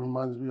 that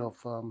reminds me of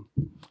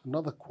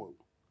another quote.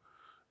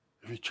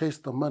 If you chase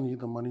the money's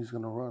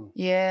going to run.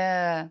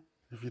 Yeah,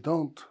 If you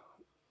don't,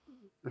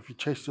 if you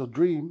chase your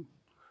dream,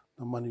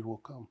 the money will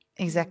come.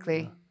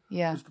 exactly.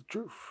 Yeah. It's the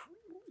truth.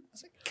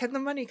 Can the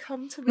money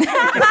come to me?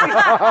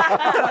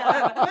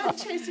 I've been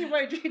chasing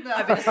my dreams.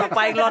 I better stop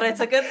buying lotto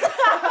tickets.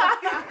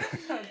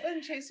 I've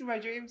been chasing my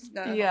dreams.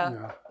 No.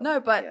 Yeah. No,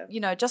 but, you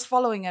know, just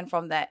following in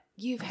from that,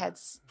 you've had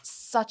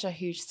such a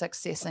huge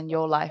success in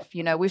your life.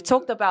 You know, we've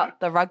talked about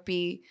the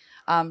rugby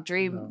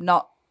dream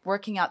not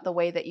working out the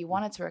way that you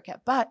wanted to work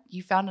out, but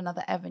you found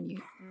another avenue.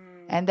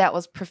 And that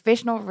was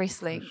professional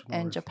wrestling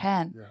in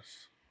Japan.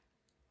 Yes.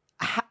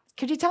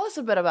 Could you tell us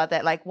a bit about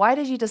that? Like, why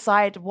did you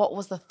decide? What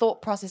was the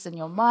thought process in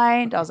your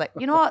mind? I was like,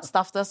 you know what?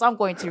 Stuff this. I'm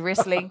going to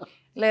wrestling.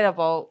 Let it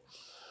bolt.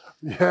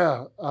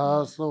 Yeah.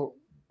 So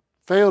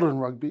failed in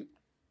rugby.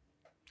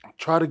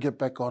 Tried to get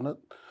back on it.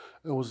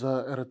 It was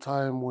at a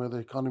time where the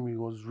economy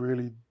was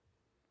really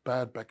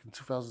bad back in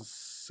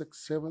 2006,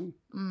 7,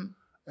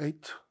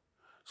 8.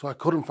 So I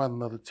couldn't find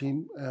another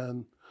team.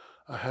 And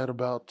I had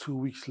about 2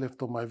 weeks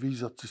left on my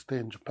visa to stay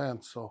in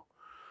Japan. So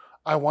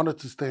I wanted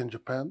to stay in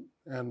Japan.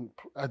 And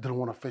I didn't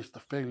want to face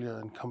the failure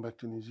and come back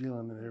to New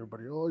Zealand and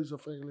everybody, oh, he's a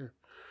failure.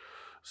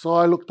 So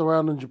I looked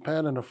around in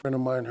Japan and a friend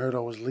of mine heard I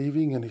was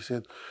leaving and he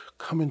said,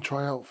 come and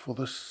try out for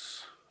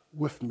this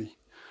with me.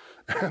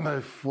 And I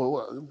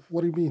thought,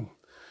 what do you mean?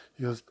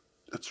 He goes,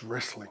 it's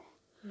wrestling.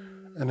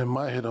 And in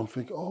my head, I'm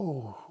thinking,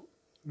 oh,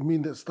 you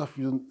mean that stuff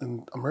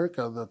in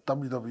America, the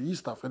WWE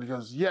stuff? And he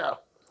goes, yeah.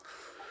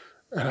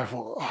 And I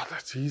thought, oh,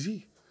 that's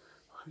easy.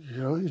 You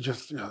know, you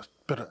just,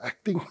 bit of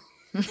acting.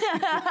 Bit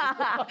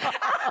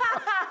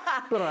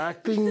of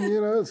acting,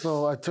 you know.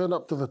 So I turned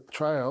up to the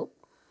tryout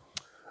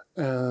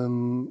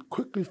and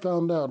quickly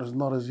found out it's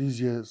not as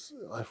easy as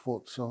I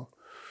thought. So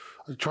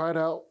I tried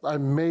out, I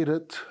made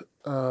it.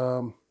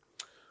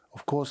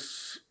 Of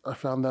course, I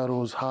found out it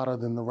was harder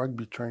than the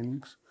rugby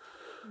trainings.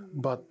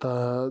 But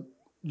I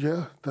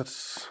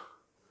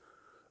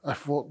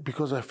thought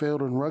because I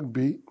failed in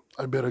rugby,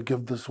 I better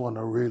give this one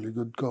a really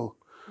good go.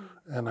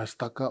 And I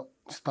stuck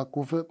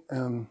with it,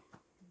 and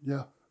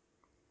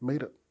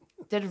made it.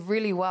 Did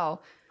really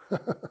well.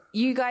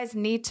 You guys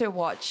need to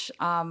watch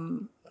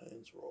Lions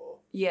Raw.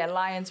 Yeah,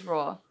 Lions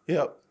Raw.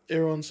 Yep.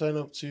 Everyone sign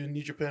up to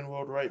New Japan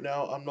World right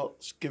now. I'm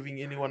not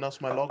giving anyone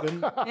else my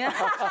login.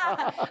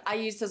 I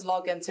used his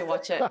login to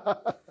watch it.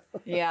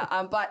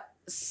 Yeah, but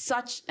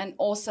such an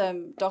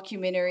awesome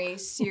documentary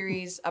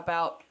series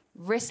about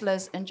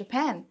wrestlers in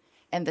Japan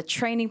and the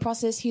training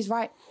process. He's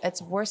right.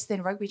 It's worse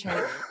than rugby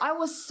training. I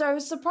was so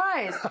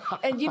surprised.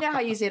 And you know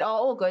how you said, oh,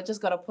 all good,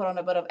 just got to put on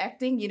a bit of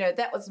acting. You know,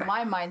 that was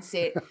my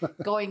mindset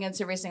going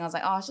into wrestling. I was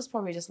like, oh, it's just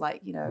probably just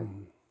like, you know,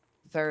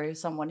 throw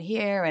someone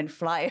here and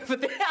fly over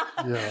there.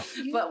 Yeah.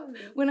 But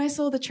when I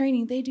saw the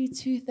training, they do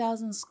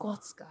 2,000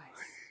 squats, guys.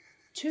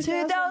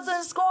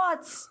 2,000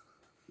 squats.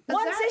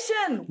 One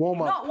session.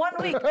 Warm up. Not 1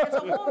 week. It's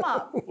a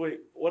warm-up. Wait,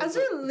 what Is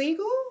it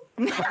legal?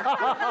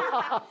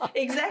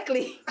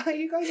 Exactly. Are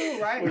you guys all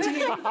right? Do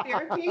you need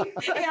therapy?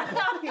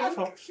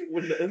 Toks,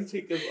 when the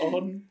intake is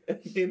on, and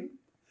then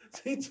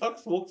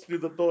Toks walks through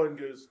the door and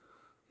goes,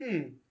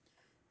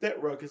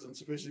 that rug isn't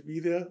supposed to be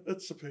there.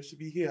 It's supposed to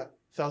be here.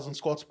 1,000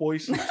 squats,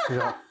 boys.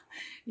 Yeah.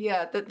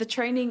 Yeah, the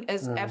training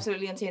is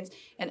absolutely intense.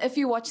 And if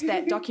you watch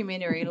that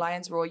documentary,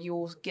 Lions Raw, you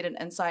will get an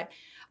insight.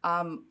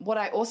 What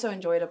I also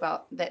enjoyed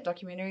about that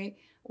documentary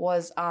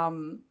was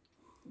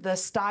the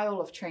style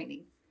of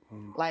training.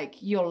 Like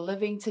you're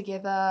living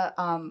together,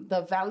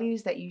 the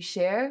values that you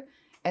share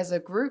as a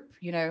group,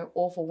 you know,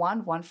 all for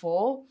one for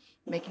all,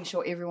 making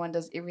sure everyone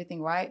does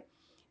everything right.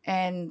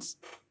 And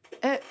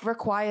it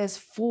requires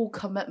full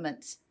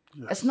commitment.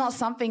 Yes. It's not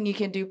something you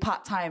can do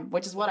part-time,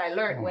 which is what I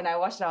learned when I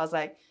watched it. I was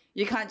like,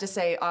 you can't just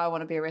say, oh, I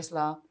want to be a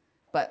wrestler,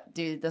 but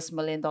do this $1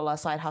 million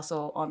side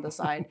hustle on the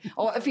side.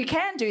 Or if you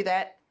can do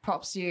that,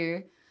 props to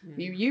you.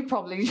 You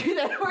probably do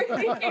that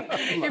already.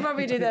 You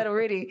probably do that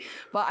already.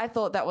 But I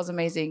thought that was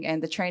amazing,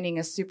 and the training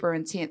is super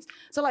intense.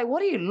 So, like, what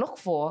do you look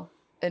for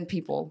in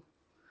people?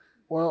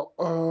 Well,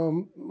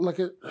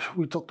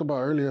 we talked about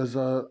earlier, is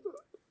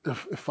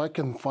if I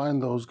can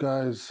find those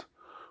guys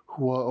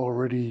who are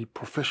already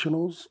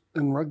professionals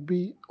in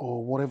rugby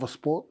or whatever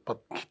sport,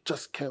 but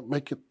just can't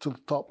make it to the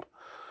top,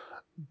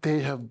 they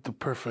have the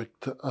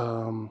perfect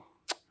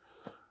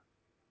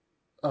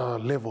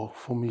level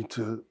for me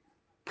to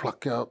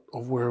pluck out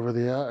of wherever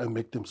they are and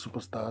make them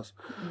superstars.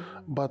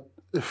 But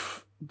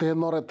if they're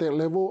not at that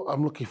level,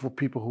 I'm looking for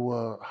people who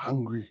are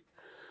hungry,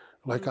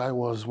 like I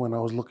was when I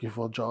was looking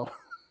for a job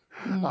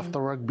after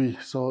rugby.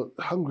 So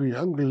hungry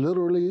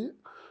literally,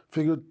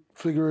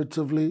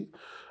 figuratively,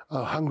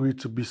 hungry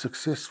to be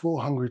successful,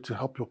 hungry to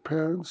help your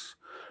parents,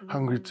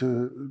 hungry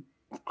to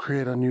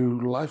create a new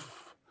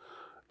life.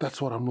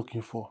 That's what I'm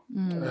looking for.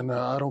 And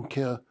I don't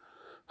care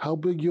how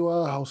big you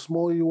are, how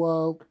small you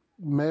are,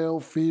 male,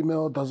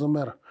 female, doesn't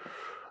matter.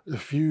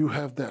 If you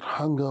have that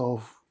hunger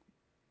of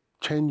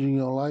changing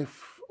your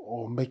life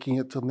or making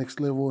it to the next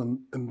level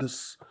in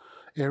this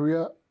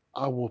area,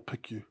 I will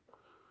pick you.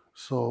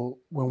 So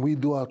when we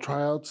do our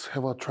tryouts,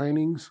 have our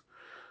trainings,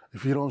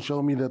 if you don't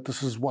show me that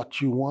this is what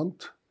you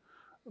want,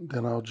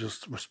 then I'll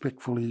just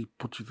respectfully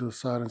put you to the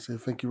side and say,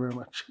 thank you very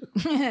much.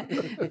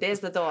 There's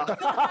the door.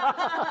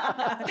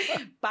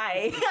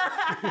 Bye.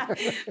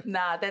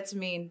 Nah, that's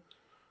mean.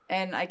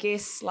 And I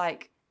guess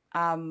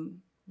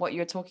what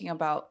you're talking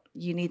about,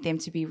 you need them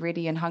to be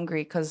ready and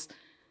hungry, because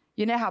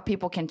you know how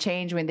people can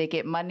change when they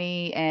get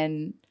money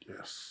and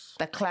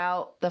the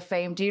clout, the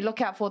fame. Do you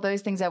look out for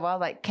those things as well?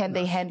 Like, can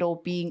they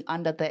handle being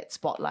under that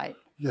spotlight?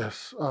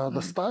 Yes. The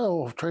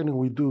style of training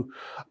we do,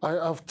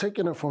 I've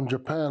taken it from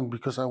Japan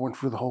because I went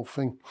through the whole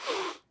thing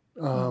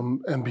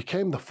and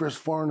became the first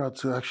foreigner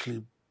to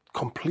actually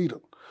complete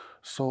it.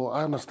 So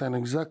I understand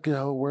exactly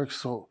how it works.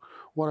 So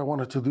what I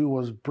wanted to do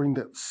was bring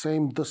that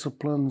same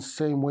discipline,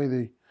 same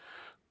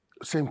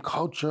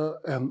culture,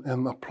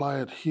 and apply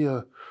it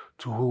here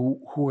to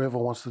whoever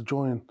wants to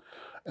join.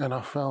 And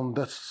I found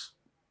that's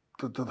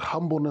the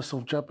humbleness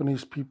of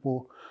Japanese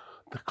people,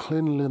 the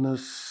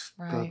cleanliness,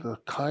 the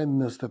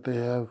kindness that they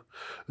have,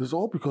 is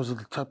all because of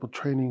the type of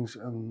trainings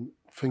and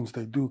things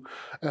they do.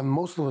 And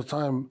most of the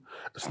time,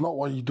 it's not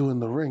what you do in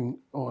the ring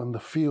or in the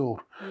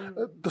field.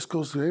 This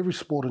goes to every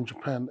sport in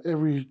Japan,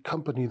 every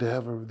company they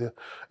have over there.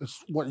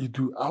 It's what you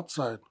do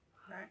outside.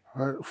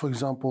 Right? For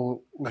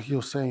example, like you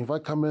were saying, if I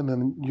come in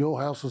and your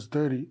house is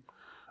dirty,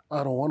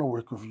 I don't want to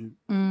work with you.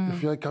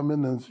 If I come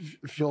in and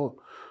if your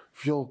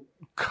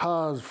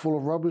car is full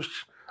of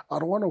rubbish, I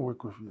don't want to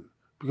work with you.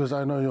 because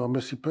I know you're a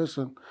messy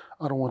person.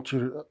 I don't want you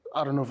to,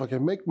 I don't know if I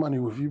can make money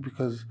with you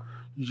because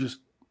you just,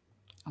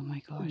 Oh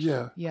my gosh.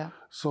 yeah. Yeah.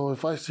 So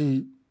if I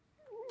see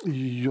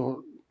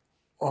you're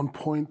on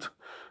point,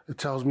 it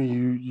tells me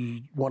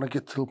you want to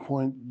get to the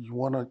point, you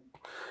want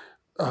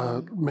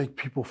to make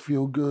people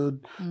feel good.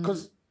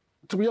 Because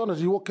to be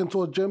honest, you walk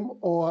into a gym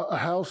or a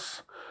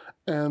house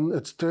and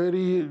it's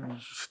dirty.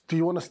 Do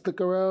you want to stick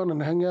around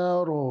and hang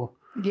out or?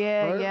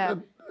 Yeah, right? yeah.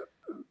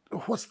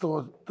 What's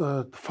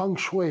the feng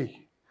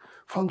shui?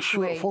 Feng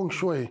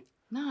shui.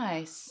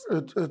 Nice.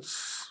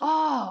 It's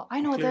Oh,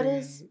 I know what that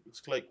is.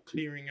 It's like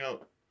clearing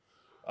out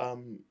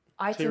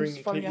Items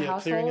from your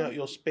household. clearing out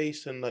your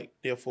space and like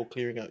therefore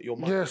clearing out your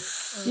mind.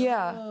 yes.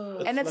 Yeah.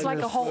 And it's like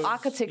a whole flow.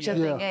 architecture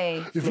Yeah. thing,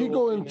 eh? If you Flow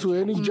go of into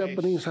energy any in space.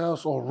 Japanese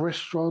house or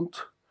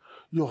restaurant,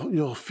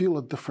 you'll feel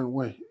a different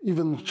way.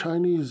 Even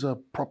Chinese is a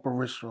proper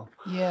restaurant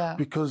Yeah.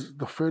 because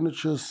the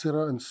furniture is set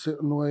out in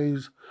certain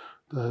ways,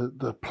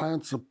 the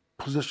plants are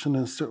positioned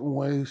in certain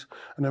ways,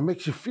 and it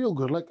makes you feel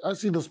good. Like I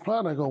see this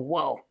plant, I go,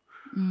 wow,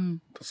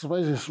 that's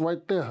amazing. It's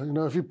right there. You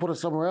know, if you put it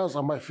somewhere else,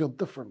 I might feel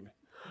differently.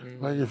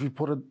 Like if you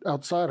put it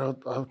outside,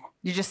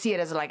 You just see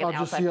it as like an I'll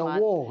just outside see a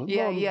plant. wall.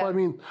 Yeah, No, yeah. I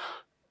mean,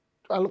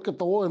 I look at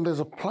the wall and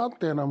there's a plant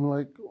there, and I'm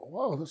like,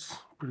 wow, that's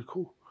pretty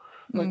cool.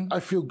 Like I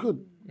feel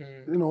good.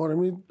 You know what I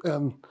mean?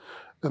 And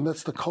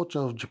that's the culture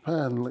of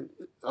Japan. Like,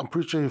 I'm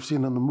pretty sure you've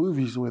seen in the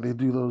movies where they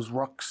do those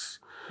rocks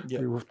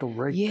with the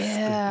rakes, they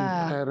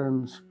Yeah. do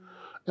patterns,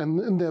 and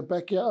in their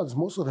backyards,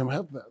 most of them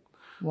have that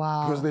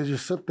Wow. because they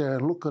just sit there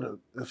and look at it.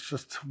 It's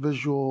just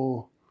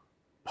visual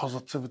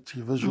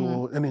positivity,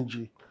 visual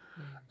energy,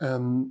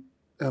 and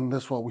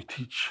that's what we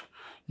teach.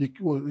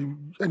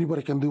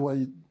 Anybody can do what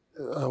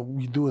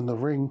we do in the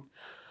ring,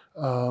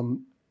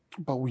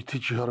 but we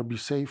teach you how to be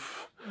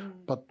safe.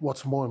 But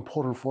what's more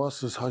important for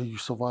us is how you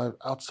survive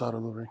outside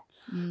of the ring.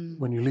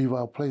 When you leave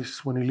our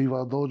place, when you leave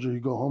our dojo, you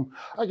go home.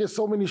 I get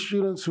so many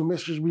students who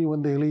message me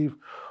when they leave.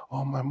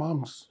 Oh, my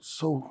mom's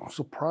so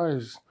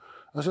surprised.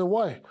 I said,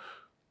 why?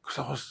 Because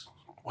I was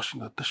washing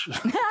the dishes.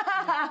 You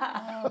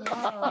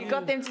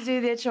got them to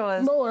do their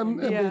chores. No, and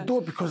they do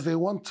it because they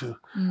want to.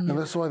 Mm. And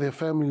that's why their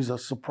families are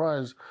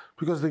surprised.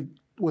 Because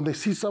when they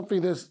see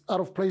something that's out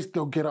of place,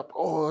 they'll get up.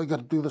 Oh, I got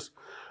to do this.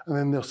 And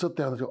then they'll sit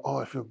down and go, oh,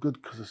 I feel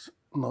good because it's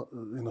not,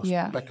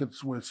 back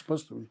it's where it's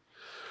supposed to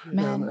be.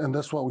 Man. And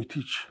that's what we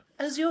teach.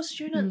 As your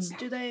students,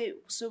 do they?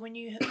 So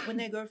when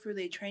they go through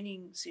their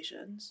training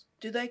sessions,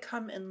 do they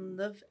come and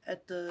live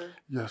at the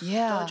Yes.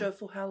 Yeah. dojo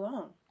for how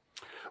long?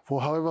 For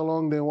however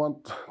long they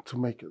want to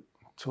make it,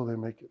 till they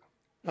make it.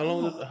 How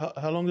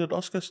long did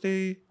Oscar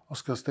stay?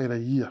 Oscar stayed a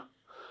year.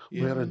 We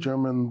had a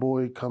German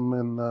boy come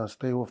and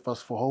stay with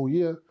us for a whole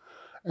year,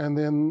 and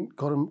then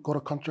got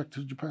a contract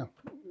to Japan.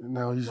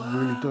 Now he's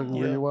really doing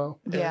really well.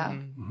 Yeah.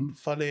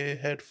 Fale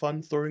had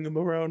fun throwing him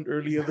around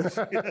earlier this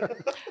year.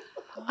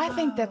 I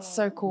think that's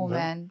so cool,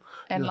 man.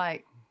 And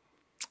like,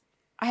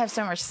 I have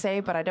so much to say,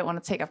 but I don't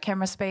want to take up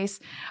camera space.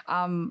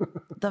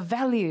 The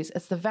values,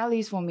 it's the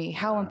values for me,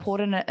 how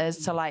important it is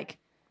to like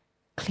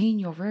clean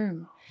your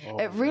room.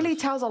 It really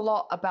tells a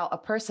lot about a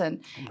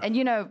person. And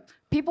you know,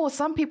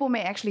 some people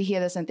may actually hear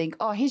this and think,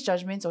 oh, he's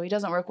judgmental. He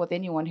doesn't work with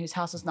anyone whose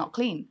house is not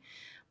clean.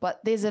 But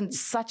there's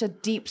such a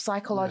deep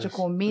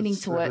psychological meaning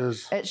to it.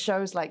 It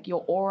shows like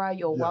your aura,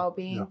 your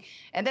well-being.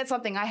 And that's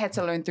something I had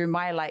to learn through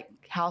my like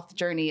health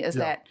journey is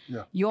that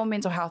your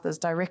mental health is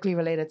directly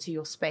related to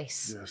your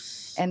space.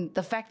 Yes. And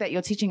the fact that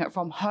you're teaching it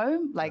from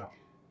home, like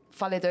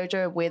Fale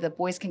Dojo, where the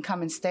boys can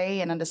come and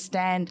stay and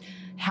understand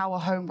how a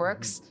home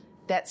works,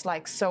 that's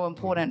like so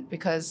important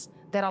because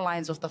that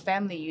aligns with the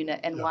family unit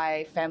and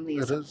why family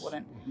is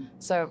important.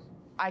 So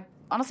I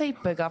honestly,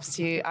 big ups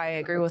to you. I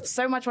agree with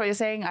so much what you're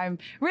saying. I'm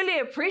really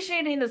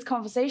appreciating this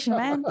conversation,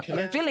 man.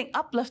 I'm feeling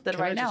uplifted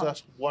right now. Can I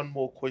just ask one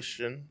more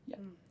question? Yeah.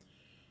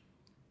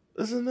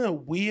 Isn't it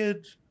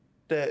weird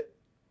that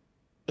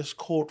it's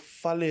called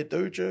Fale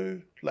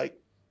Dojo? Like,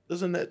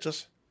 isn't that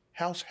just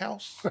house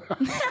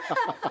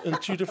in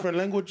two different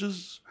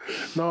languages?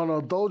 No,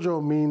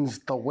 dojo means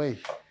the way.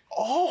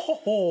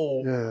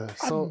 Oh! Yeah,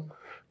 so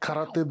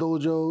karate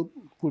dojo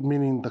would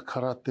meaning the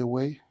karate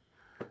way.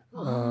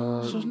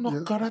 So it's not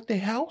karate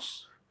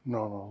house?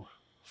 No.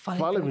 Fale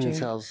Fale means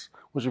Dojo. house,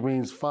 which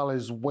means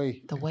Fale's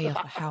way. The way of the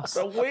house.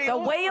 The way The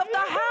way of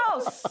the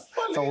house.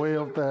 The way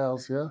of the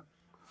house, yeah.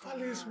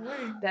 Fale's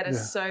way. That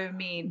is so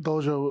mean.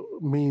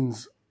 Dojo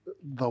means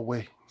the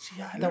way.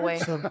 See, I The way.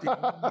 learned something.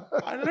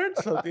 I learned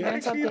something. I Learned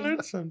actually something.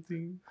 learned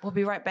something. We'll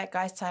be right back,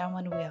 guys. Tai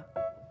Manuia.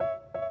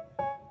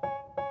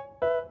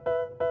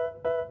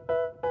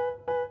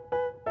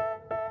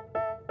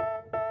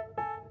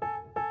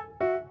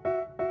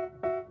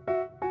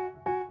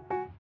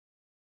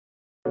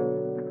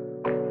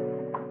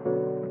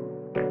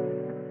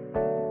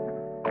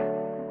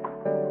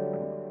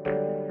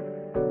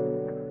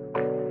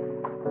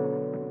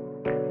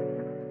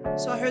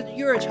 So I heard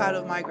you're a child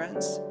of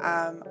migrants.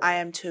 I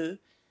am too.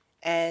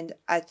 And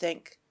I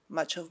think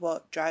much of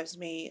what drives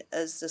me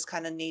is this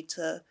kind of need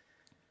to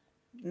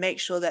make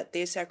sure that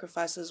their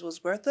sacrifices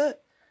was worth it.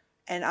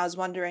 And I was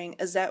wondering,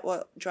 is that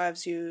what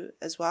drives you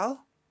as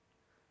well?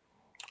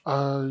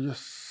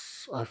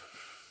 Yes, I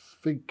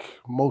think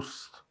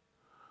most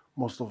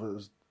of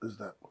it is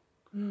that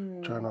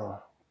trying to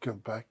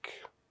give back.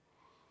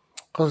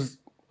 Because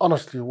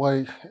honestly,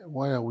 why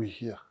are we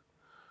here?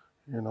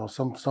 You know,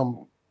 some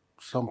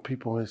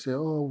people may say,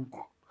 oh,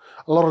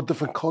 a lot of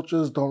different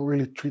cultures don't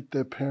really treat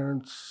their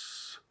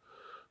parents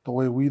the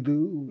way we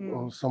do.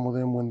 Or some of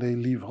them, when they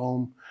leave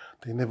home,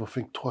 they never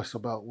think twice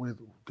about where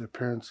their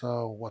parents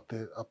are or what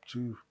they're up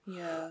to.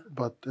 Yeah.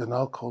 But in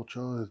our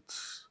culture,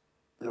 it's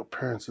your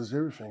parents is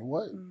everything.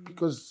 Why?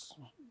 Because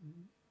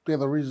they're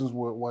the reasons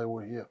why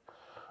we're here.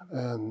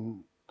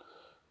 And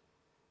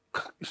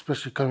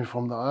especially coming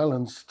from the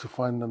islands to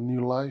find a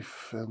new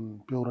life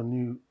and build a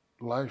new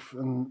life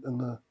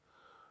in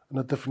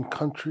a different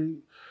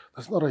country,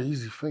 that's not an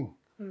easy thing.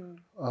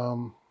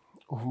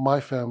 Of my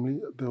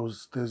family,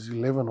 there's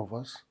 11 of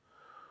us,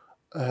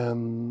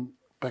 and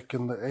back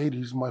in the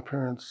 80s, my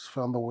parents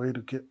found a way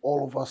to get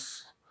all of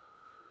us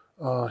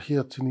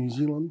here to New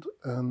Zealand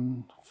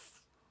and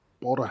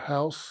bought a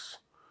house,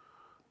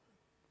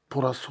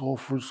 put us all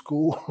through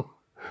school,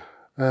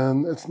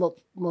 and it's not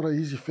an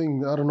easy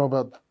thing. I don't know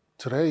about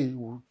today,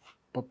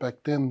 but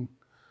back then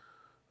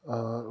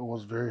it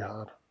was very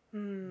hard.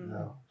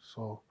 Yeah.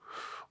 So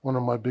one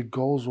of my big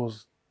goals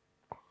was,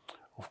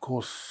 of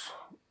course,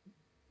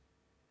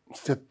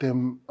 set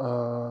them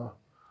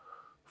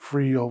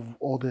free of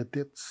all their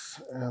debts,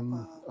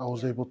 and I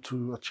was able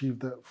to achieve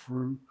that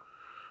through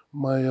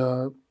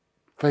my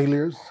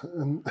failures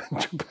in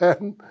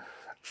Japan.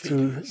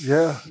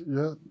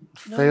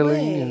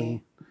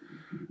 Failing,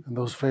 and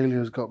those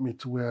failures got me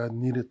to where I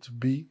needed to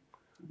be,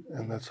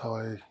 and that's how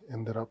I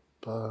ended up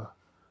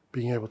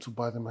being able to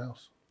buy them a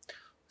house.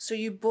 So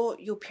you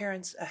bought your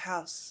parents a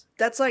house.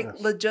 That's like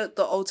legit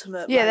the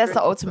ultimate. Yeah, that's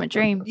the ultimate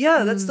dream.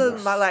 Yeah, that's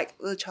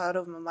the child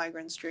of a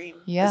migrant's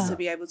dream. Yeah. Is to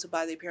be able to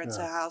buy their parents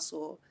a house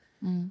or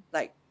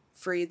like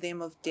free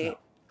them of debt.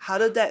 How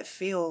did that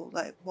feel?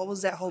 Like, what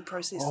was that whole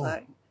process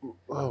like?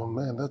 Oh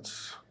man,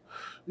 that's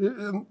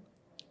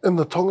in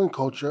the Tongan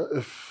culture.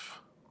 If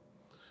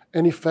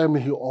any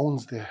family who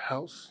owns their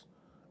house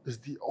is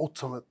the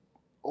ultimate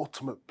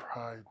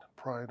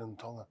pride in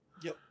Tonga.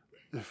 Yep.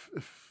 If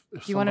Do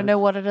you want to know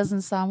what it is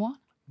in Samoa?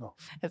 No.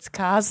 It's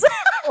cars.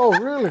 Oh,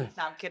 really?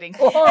 No, I'm kidding.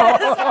 But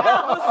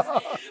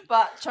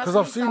trust me, 'Cause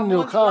I've seen Samoans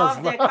your cars.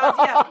 love their cars.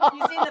 Yeah,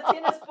 you seen the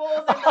tennis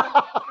balls and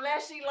the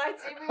flashy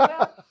lights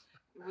everywhere?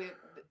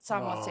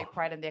 Samoans take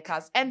pride in their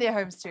cars and their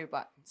homes too.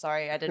 But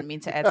sorry, I didn't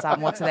mean to add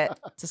Samoa to that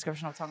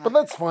description of Tonga. But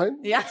that's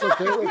fine. Yeah. It's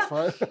okay. That's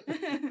fine.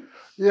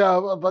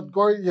 But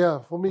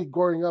for me,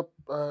 growing up,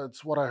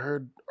 it's what I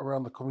heard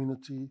around the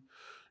community.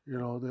 You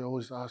know, they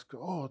always ask,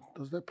 oh,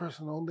 does that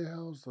person own their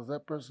house? Does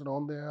that person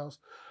own their house?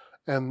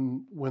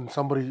 And when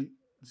somebody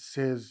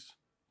says,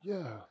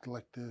 yeah,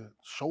 like the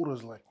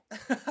shoulders like,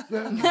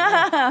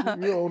 yeah,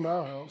 you own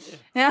our house.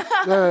 Yeah.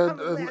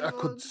 And I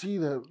could see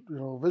that, you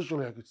know,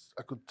 visually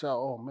I could tell,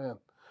 oh man,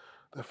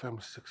 that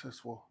family's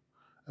successful.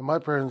 And my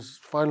parents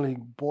finally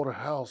bought a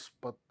house,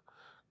 but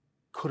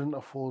couldn't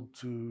afford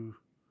to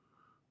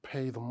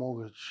pay the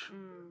mortgage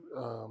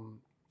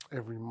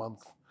every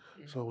month.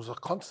 So it was a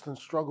constant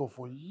struggle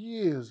for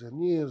years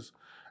and years.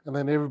 And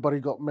then everybody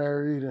got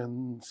married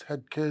and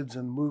had kids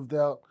and moved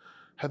out,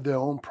 had their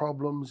own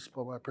problems,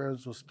 but my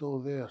parents were still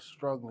there,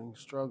 struggling.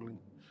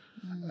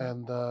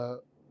 And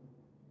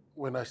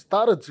when I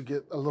started to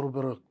get a little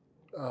bit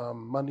of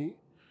money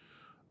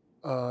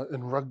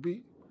in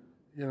rugby,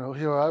 you know,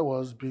 here I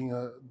was being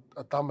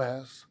a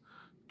dumbass,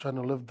 trying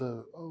to live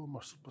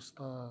my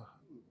superstar,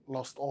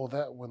 lost all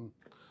that when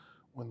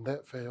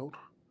that failed.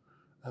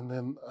 And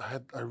then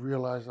I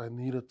realized I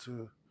needed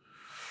to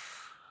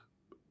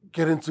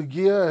get into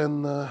gear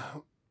and,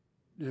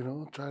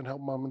 try and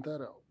help mom and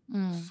dad out.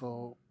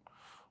 So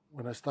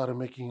when I started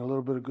making a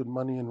little bit of good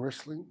money in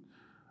wrestling,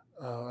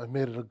 I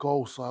made it a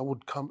goal. So I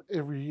would come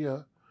every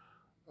year.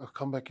 I'd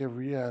come back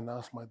every year and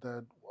ask my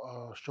dad,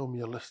 show me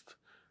your list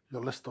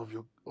of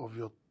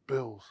your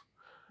bills.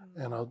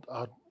 And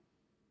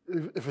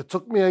if it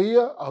took me a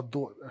year, I'll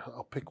do it.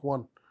 I'll pick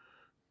one.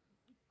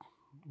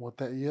 What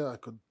that year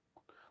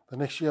the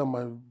next year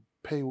my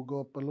pay will go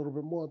up a little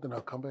bit more. Then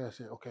I'll come back and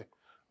say, okay,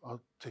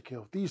 I'll take care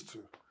of these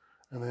two.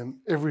 And then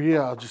every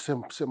year I'll just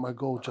set my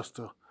goal just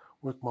to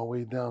work my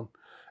way down.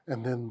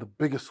 And then the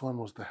biggest one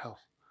was the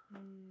house.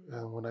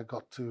 And when I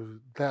got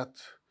to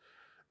that,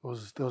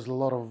 there was a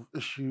lot of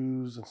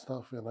issues and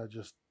stuff. And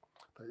the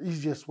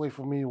easiest way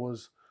for me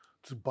was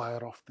to buy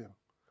it off them.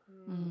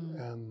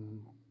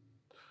 And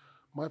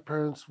my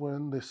parents were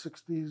in their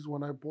 60s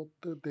when I bought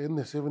it. They're in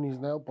their 70s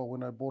now, but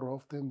when I bought it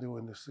off them, they were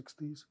in their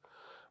 60s.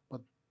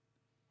 But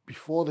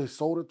before they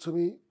sold it to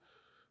me,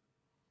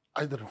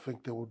 I didn't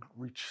think they would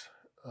reach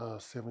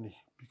 70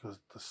 because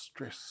the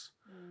stress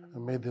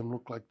made them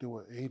look like they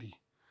were 80.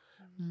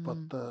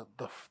 But the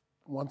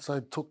once I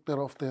took that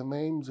off their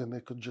names and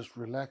they could just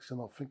relax and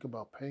not think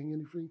about paying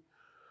anything,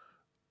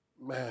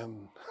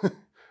 man,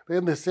 they're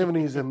in their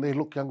 70s and they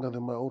look younger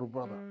than my older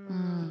brother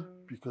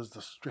because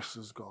the stress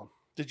is gone.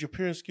 Did your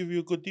parents give you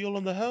a good deal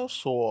on the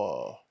house,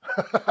 or?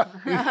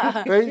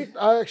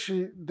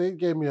 They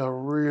gave me a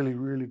really,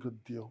 really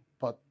good deal,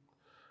 but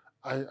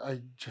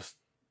I just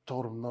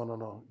told them,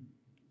 no,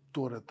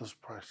 do it at this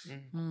price,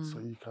 so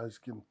you guys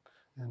can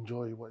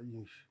enjoy what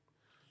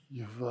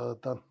you've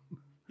done.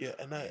 Yeah,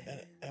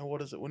 and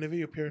what is it? Whenever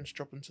your parents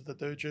drop into the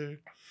dojo,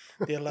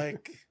 they're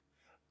like,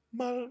 you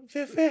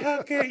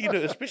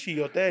know, especially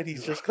your dad.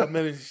 He's just come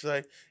in and he's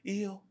like,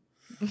 "Eo,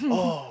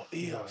 oh,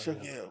 eo, so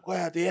yeah,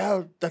 wow, they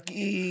are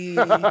taki."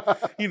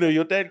 You know,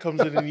 your dad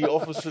comes in and he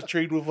offers to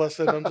trade with us,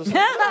 and I'm just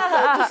like,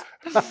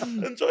 "No, just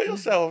enjoy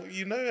yourself,"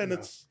 you know. And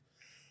it's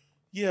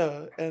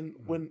and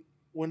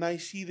when I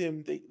see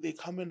them, they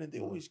come in and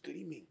they're always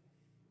gleaming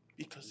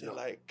because they're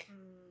like,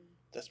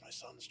 "That's my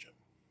son's gym.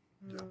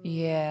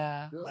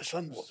 Yeah. My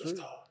son bought this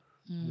car,"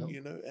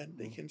 you know, and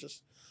they can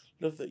just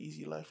live the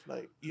easy life.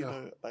 Like, you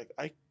know, like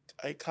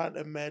I can't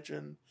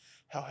imagine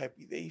how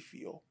happy they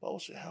feel, but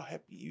also how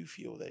happy you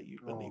feel that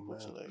you've been able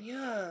to, like.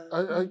 Yeah.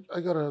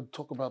 I gotta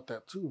talk about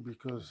that too,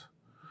 because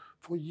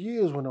for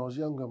years when I was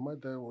younger, my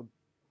dad would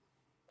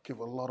give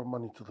a lot of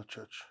money to the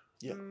church.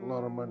 Yeah. A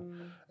lot of money.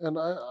 And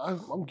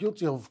I'm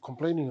guilty of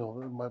complaining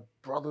of it. My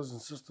brothers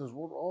and sisters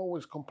would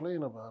always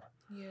complain about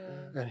it.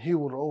 Yeah. And he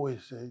would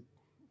always say,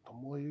 the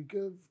more you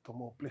give, the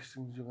more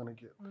blessings you're going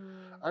to get.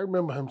 I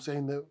remember him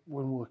saying that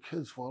when we were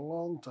kids for a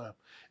long time.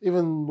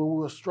 Even when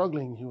we were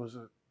struggling, he was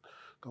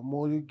the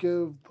more you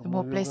give, The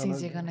more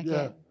blessings you're going to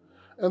get.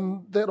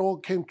 And that all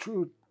came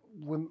true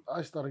when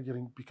I started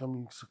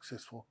becoming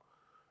successful.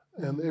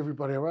 And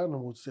everybody around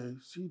him would say,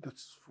 see,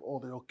 that's all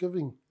they're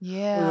giving.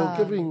 Yeah.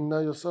 You're giving,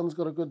 now your son's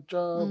got a good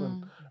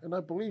job. And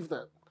I believe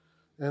that.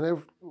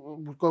 And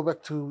we go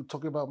back to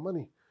talking about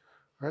money.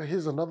 Right?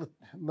 Here's another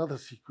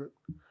secret.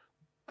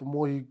 The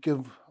more you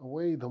give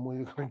away, the more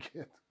you're going to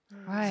get.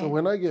 Right. So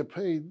when I get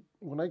paid,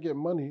 when I get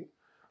money,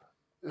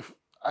 if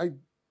I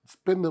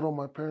spend it on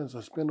my parents,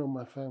 I spend it on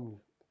my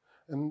family.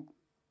 And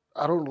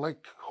I don't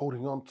like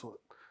holding on to it.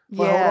 If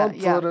I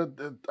hold on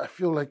to it, I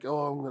feel like,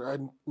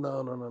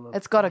 no.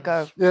 It's got to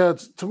go. Yeah,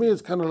 to me,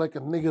 it's kind of like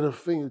a negative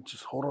thing. It's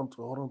just hold on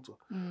to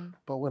it.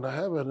 But when I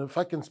have it, if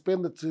I can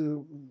spend it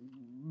to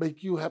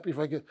make you happy, if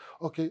I get,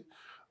 okay,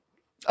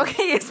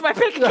 it's my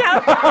bank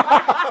account.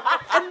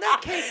 In that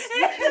case, I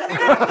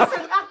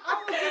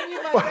will give you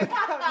my bank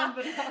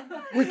account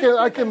number.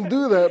 I can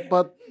do that,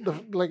 but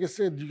like I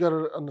said, you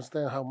gotta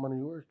understand how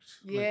money works.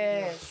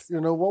 Yes.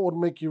 Like, what would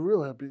make you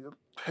real happy?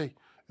 Hey,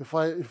 if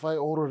I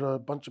ordered a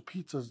bunch of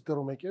pizzas,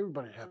 that'll make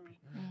everybody happy.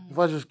 If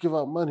I just give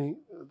out money,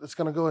 it's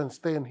gonna go and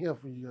stay in here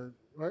for you guys,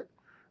 right?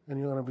 And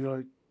you're gonna be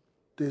like,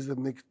 there's the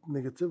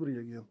negativity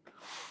again.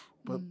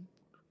 But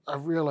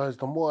I've realized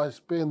the more I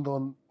spend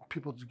on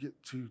people to get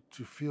to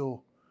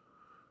feel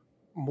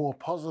more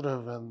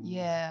positive and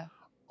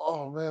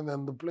oh man,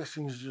 and the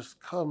blessings just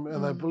come.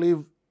 And I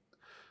believe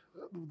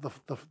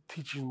the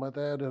teachings my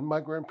dad and my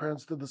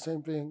grandparents did the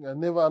same thing. I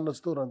never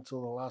understood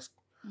until the last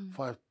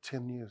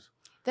 5-10 years.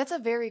 That's a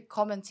very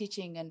common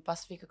teaching in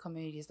pasifika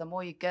communities. The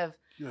more you give,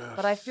 Yes.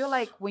 but I feel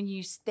like when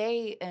you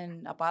stay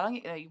in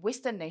a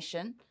Western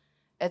nation,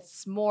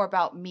 it's more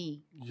about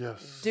me.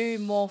 Yes. Do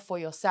more for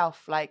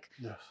yourself. Like,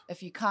 Yes.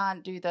 if you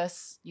can't do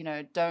this,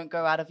 don't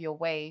go out of your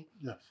way.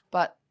 Yes.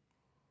 But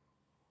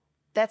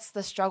that's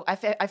the struggle. I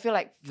feel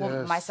like for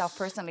Yes. myself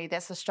personally,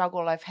 that's the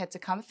struggle I've had to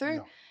come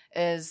through,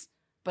 is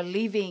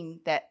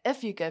believing that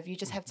if you give, you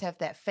just have to have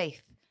that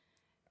faith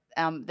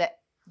that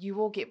you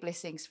will get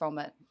blessings from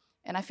it.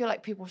 And I feel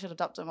like people should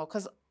adopt it more,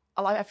 because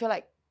I feel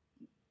like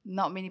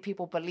not many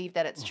people believe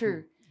that it's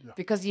true,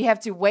 because you have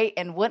to wait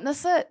and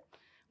witness it.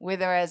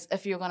 Whereas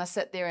if you're going to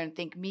sit there and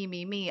think,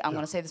 me, I'm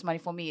going to save this money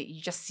for me,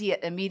 you just see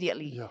it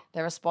immediately. Yeah.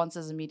 The response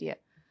is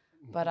immediate.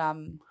 But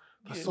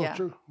That's so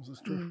true.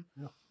 That's true.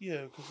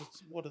 Yeah,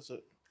 because what is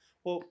it?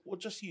 Well, we'll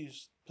just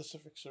use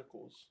Pacific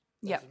Circles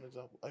as an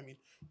example. I mean,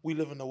 we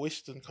live in a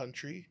Western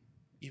country,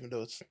 even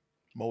though it's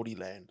Māori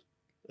land.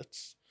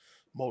 It's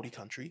Māori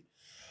country.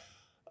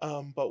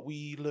 But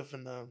we live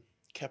in a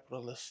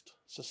capitalist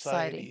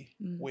society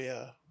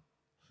where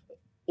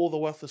all the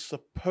wealth is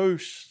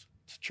supposed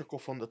to trickle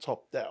from the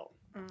top down,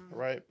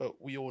 right?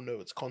 But we all know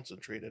it's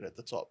concentrated at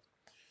the top.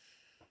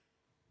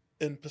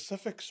 In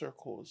Pacific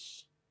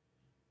circles,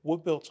 we're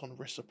built on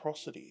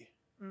reciprocity.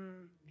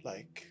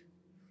 Like,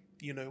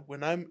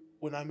 when I'm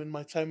in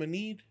my time of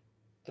need,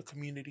 the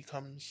community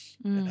comes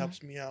and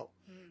helps me out.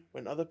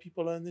 When other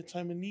people are in their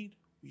time of need,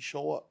 we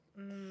show up.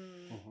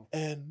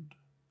 And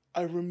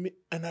I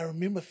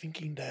remember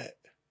thinking that,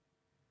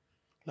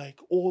 like,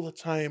 all the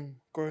time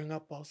growing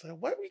up, I was like,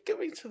 why are we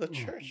giving to the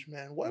church,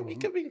 man? Why are we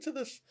giving to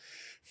this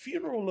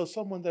funeral of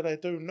someone that I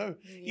don't know?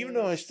 Even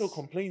though I still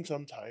complain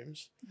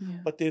sometimes.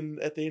 But then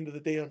at the end of the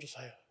day, I'm just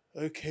like,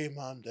 okay,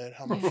 Mom, Dad,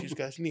 how much do you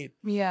guys need?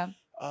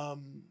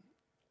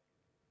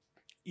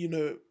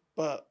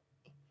 But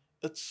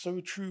it's so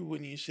true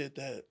when you said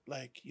that,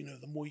 like,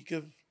 the more you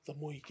give, the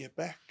more you get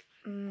back.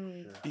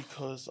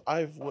 Because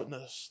I've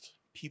witnessed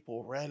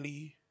people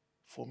rally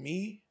for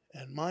me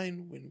and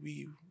mine when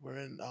we were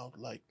in our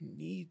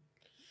need,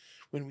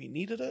 when we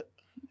needed it.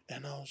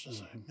 And I was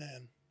just like,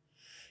 man,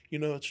 You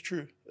know, it's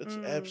true. It's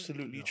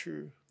absolutely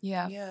true.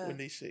 Yeah. Yeah. When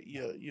they say,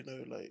 you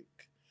know, like,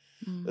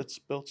 Mm. it's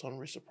built on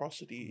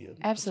reciprocity. And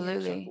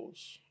Absolutely.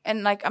 circles.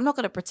 And like, I'm not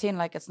going to pretend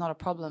like it's not a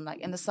problem.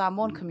 Like in the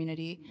Samoan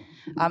community,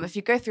 if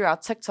you go through our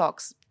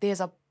TikToks, there's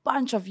a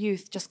bunch of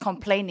youth just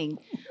complaining.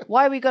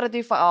 Why we got to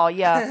do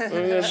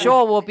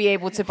sure, we'll be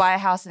able to buy a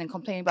house, and then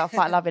complaining about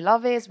Fale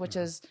Laves, which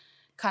is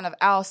kind of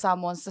our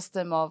Samoan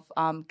system of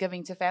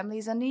giving to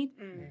families in need.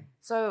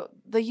 So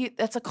the youth,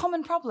 it's a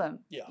common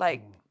problem. Yeah.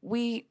 Like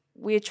we're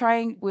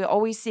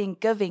always seeing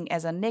giving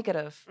as a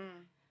negative.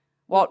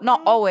 Well,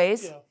 not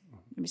always. Yeah.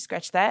 Let me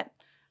scratch that.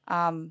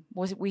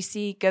 We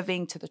see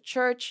giving to the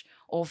church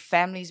or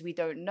families we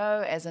don't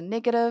know as a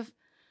negative.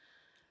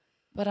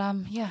 But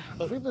yeah.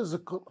 I think there's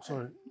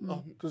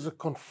there's a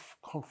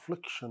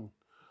confliction,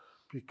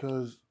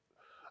 because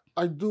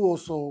I do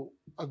also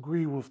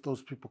agree with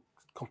those people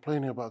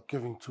complaining about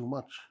giving too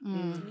much,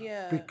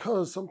 Yeah.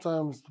 because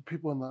sometimes the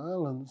people in the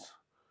islands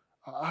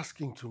are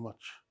asking too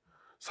much.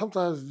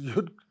 Sometimes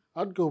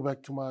I'd go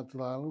back to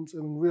the islands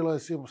and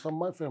realize some of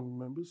my family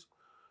members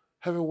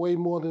have way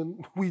more than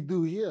we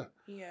do here.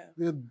 Yeah.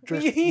 They're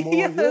dressed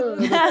more.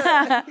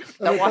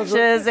 The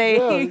watches,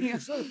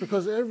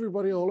 because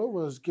everybody all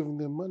over is giving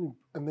them money,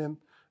 and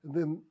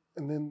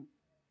then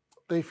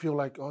they feel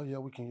like, oh yeah,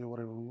 we can get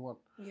whatever we want.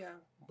 Yeah.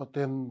 But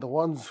then the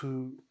ones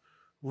who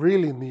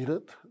really need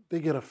it,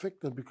 they get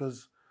affected,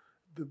 because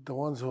the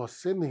ones who are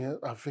sending it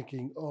are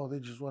thinking, oh, they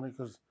just want it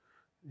because,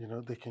 you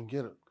know, they can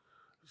get it,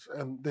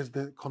 and there's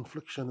the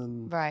confliction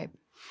and right.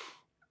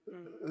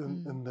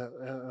 in that,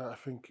 I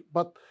think.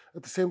 But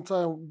at the same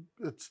time,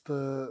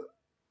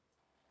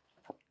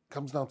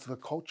 comes down to the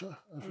culture,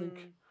 I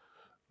think.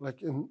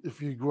 Like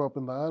if you grew up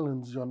in the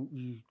islands,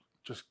 you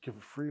just give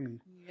it freely.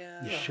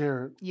 Yeah. You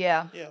share it.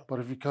 Yeah. Yeah. But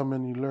if you come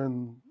and you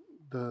learn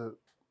the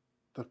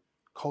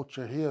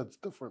culture here, it's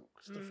different.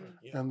 It's different.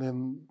 Yeah. And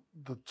then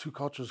the two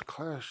cultures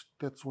clash.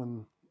 That's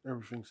when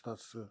everything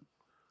starts to.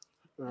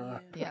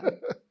 Yeah.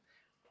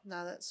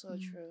 No, that's so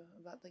true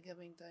about the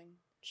giving thing.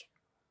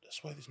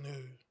 That's why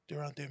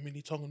there aren't that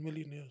many Tongan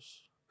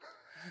millionaires.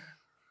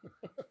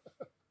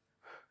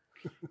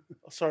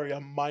 Sorry,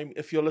 I'm miming.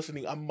 If you're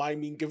listening, I'm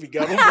miming giving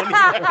out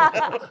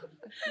money.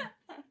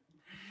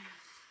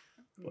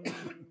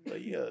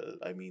 But yeah,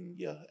 I mean,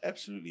 yeah,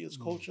 absolutely, it's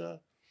culture.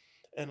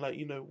 And like,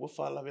 you know, with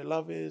Fale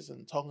Laves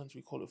and Tongans,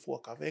 we call it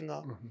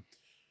fuakavenga.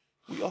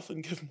 We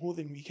often give more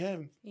than we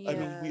can. I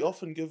mean, we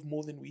often give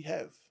more than we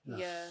have.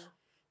 Yeah.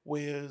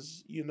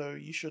 Whereas, you know,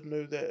 you should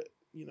know that,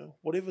 you know,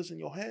 whatever's in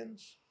your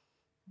hands,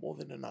 more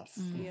than enough.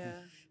 Yeah.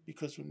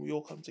 Because when we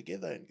all come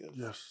together and give,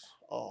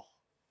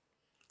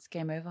 It's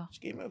game over. it's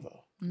game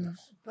over.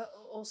 But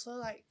also,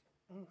 like,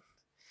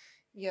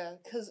 yeah,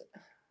 because,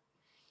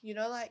 you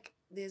know, like,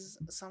 there's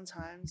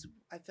sometimes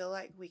I feel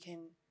like we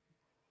can,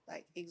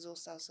 like,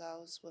 exhaust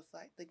ourselves with,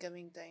 like, the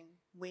giving thing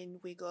when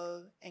we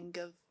go and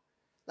give,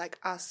 like,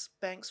 ask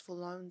banks for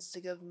loans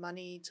to give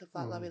money to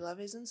Fale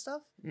Laves and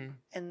stuff.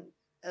 And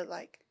it,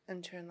 like,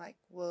 in turn, like,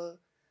 we're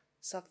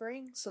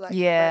suffering. So, like,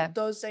 like,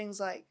 those things,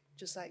 like,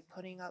 just, like,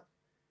 putting up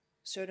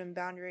certain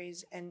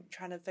boundaries and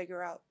trying to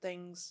figure out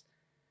things.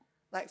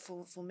 Like,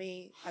 for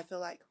me, I feel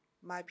like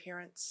my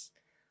parents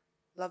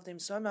love them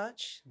so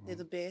much. They're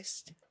the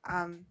best.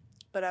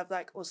 But I've,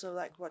 like, also,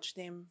 like, watched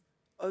them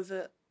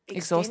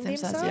exhaust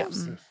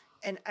themselves.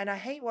 And I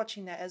hate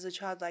watching that as a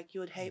child. Like, you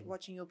would hate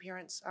watching your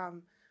parents,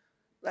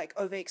 like,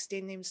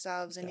 overextend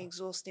themselves and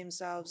exhaust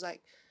themselves,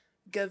 like,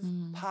 give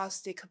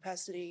past their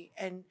capacity.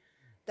 And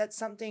that's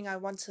something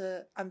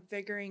I'm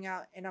figuring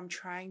out, and I'm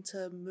trying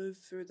to move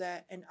through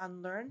that and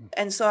unlearn.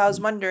 And so I was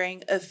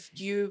wondering if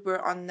you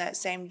were on that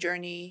same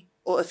journey,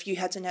 or if you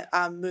had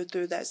to move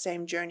through that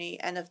same journey,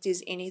 and if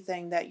there's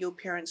anything that your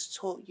parents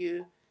taught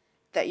you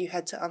that you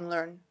had to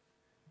unlearn.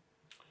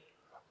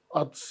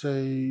 I'd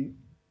say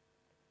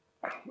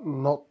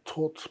not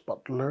taught,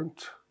 but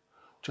learnt,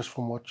 just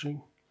from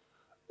watching,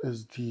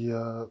 is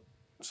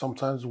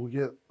sometimes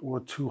we're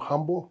too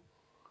humble.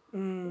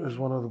 Is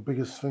one of the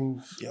biggest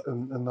things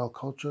in our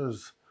culture,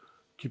 is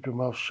keep your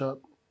mouth shut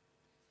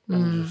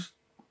and just,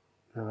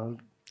 you know,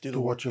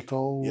 do what you're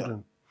told.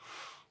 And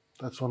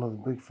that's one of the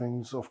big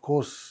things. Of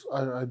course,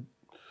 I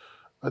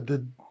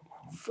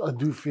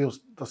do feel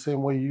the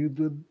same way you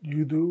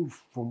do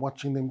from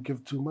watching them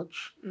give too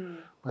much.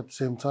 But at the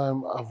same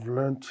time, I've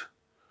learned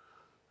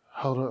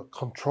how to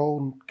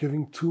control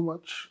giving too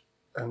much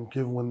and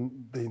give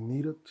when they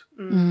need it.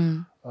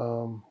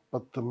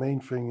 But the main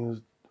thing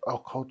is our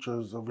culture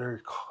is a very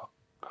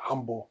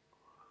humble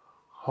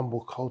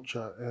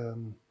culture,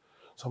 and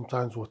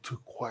sometimes we're too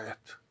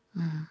quiet.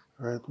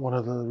 Right? One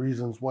of the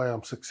reasons why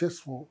I'm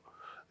successful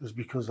is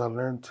because I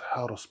learned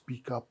how to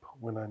speak up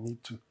when I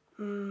need to.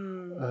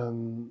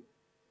 And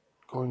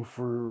going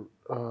through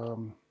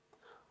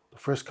the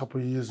first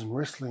couple of years in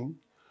wrestling,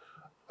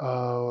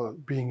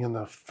 being in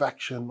a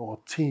faction or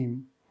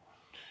team,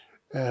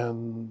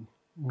 and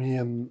me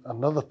and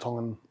another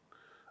Tongan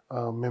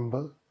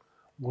member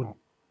would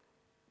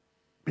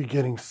be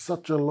getting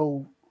such a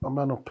low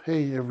amount of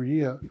pay every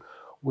year,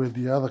 where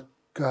the other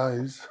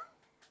guys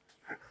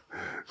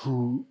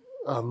who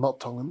not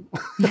Tongan,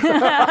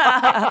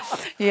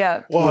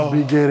 Yeah. would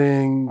be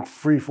getting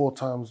 3-4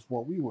 times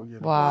what we were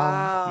getting.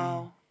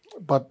 Wow.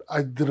 But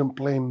I didn't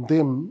blame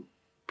them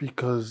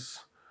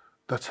because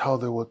that's how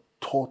they were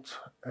taught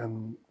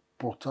and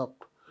brought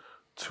up,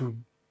 to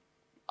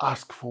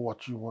ask for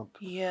what you want.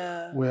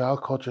 Yeah. Where our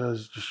culture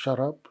is just shut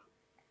up,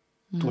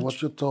 do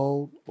what you're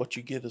told. What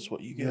you get is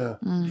what you get.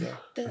 Yeah.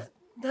 Yeah.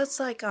 That's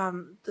like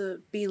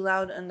the be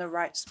loud in the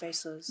right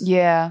spaces.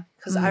 Yeah.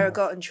 Because I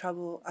got in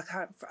trouble.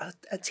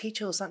 A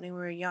teacher or something. We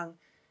were young,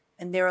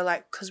 and they were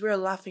like, because we were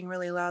laughing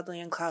really loudly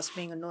in class,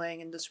 being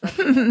annoying and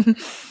disrupting.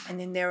 And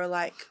then they were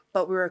like,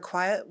 but we were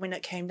quiet when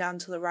it came down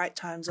to the right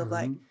times of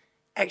like,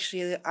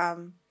 actually,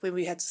 when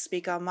we had to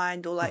speak our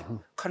mind or like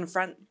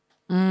confront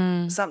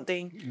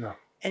something. Yeah.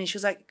 And she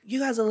was like, you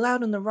guys are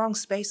loud in the wrong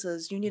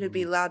spaces. You need to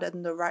be loud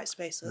in the right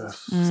spaces.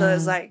 So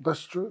it's like,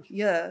 That's true.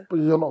 yeah. But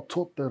you're not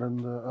taught that in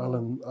the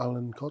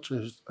island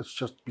culture. It's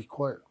just be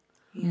quiet,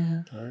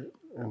 Yeah. right?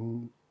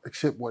 And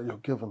accept what you're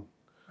given.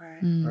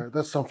 Right. Right?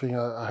 That's something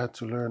I had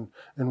to learn.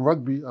 In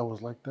rugby, I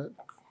was like that.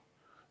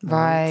 You know,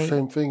 Right.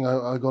 same thing.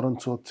 I got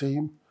into a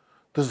team.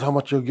 This is how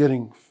much you're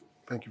getting.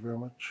 Thank you very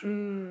much.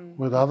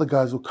 Where the other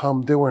guys would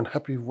come, they weren't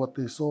happy with what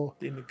they saw.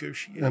 They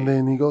negotiate. And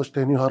they knew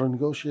how to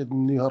negotiate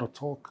and knew how to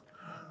talk.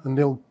 And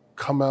they'll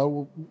come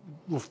out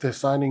with their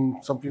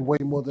signing something way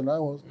more than I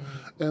was.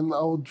 And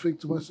I would think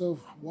to myself,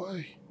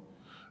 why?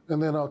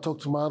 And then I'll talk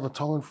to my other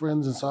Tongan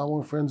friends and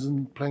Samoan friends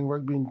and playing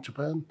rugby in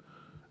Japan.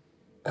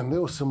 And they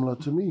were similar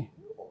to me.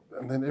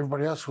 And then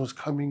everybody else was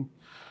coming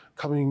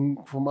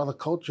from other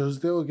cultures.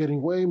 They were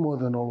getting way more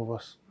than all of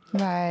us.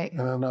 Right.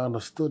 And then I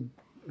understood,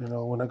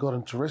 when I got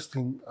into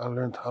wrestling, I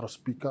learned how to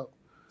speak up.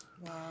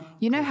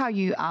 You know how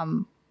you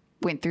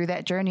went through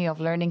that journey of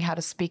learning how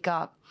to speak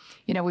up?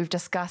 We've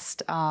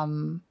discussed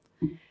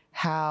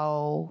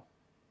how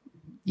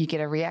you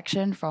get a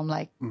reaction from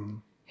like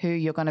who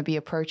you're going to be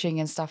approaching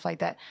and stuff like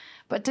that.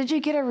 But did you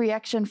get a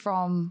reaction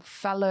from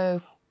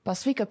fellow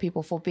pasifika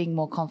people for being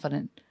more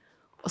confident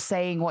or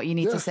saying what you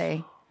need to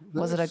say?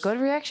 Was it a good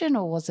reaction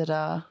or was it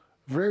a...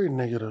 Very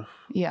negative.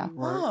 Yeah.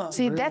 Right?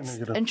 See, Very that's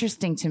negative.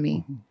 interesting to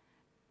me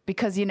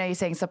because, you're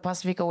saying it's a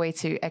pasifika way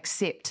to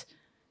accept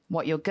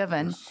what you're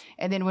given.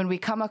 And then when we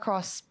come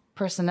across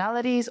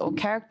personalities or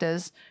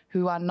characters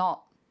who are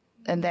not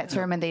in that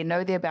term and they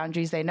know their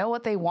boundaries, they know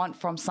what they want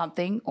from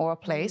something or a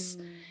place,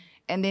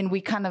 and then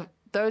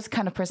those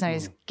kind of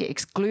personalities get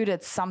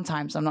excluded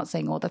sometimes. I'm not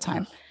saying all the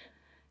time.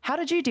 How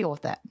did you deal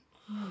with that?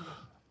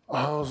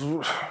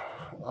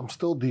 I'm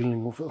still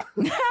dealing with it.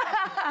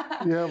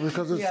 Yeah,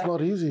 because it's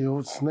not easy.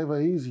 It's never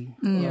easy.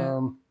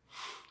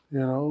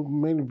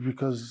 Mainly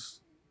because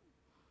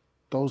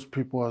those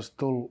people are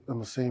still in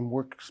the same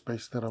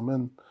workspace that I'm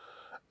in,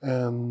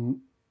 and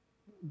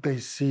they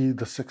see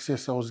the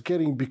success I was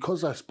getting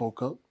because I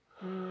spoke up.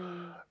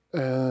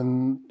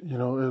 And,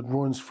 it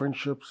ruins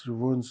friendships, it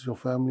ruins your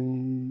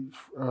family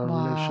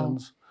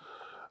relations.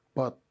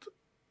 But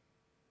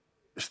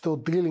still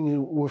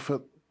dealing with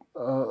it,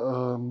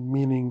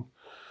 meaning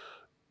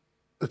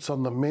it's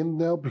on the mend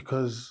now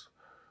because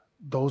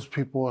those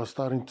people are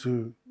starting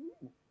to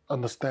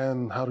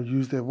understand how to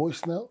use their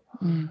voice now.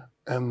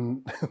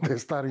 And they're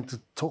starting to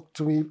talk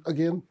to me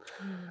again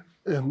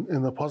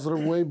in a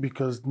positive way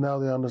because now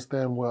they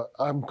understand where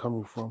I'm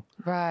coming from.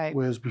 Right.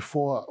 Whereas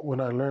before, when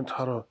I learned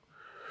how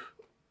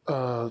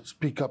to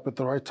speak up at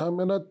the right time,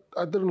 and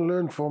I didn't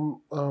learn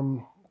from,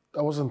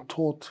 I wasn't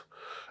taught.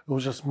 It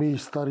was just me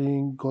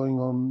studying, going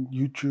on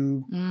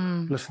YouTube,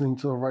 listening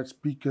to the right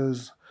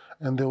speakers,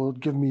 and they would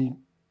give me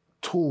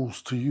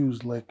tools to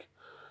use, like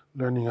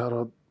learning how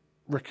to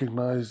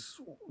recognize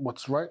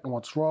what's right and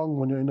what's wrong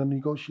when you're in a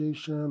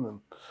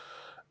negotiation,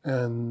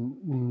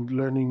 and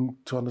learning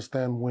to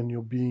understand when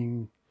you're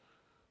being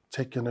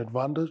taken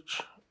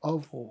advantage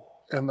of.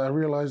 And I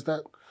realized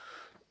that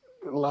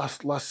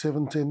last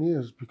 7-10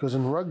 years, because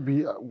in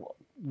rugby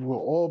we're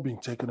all being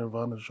taken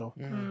advantage of.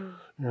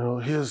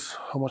 Here's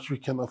how much we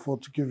can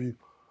afford to give you.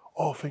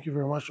 Oh, thank you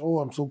very much. Oh,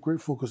 I'm so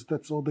grateful because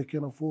that's all they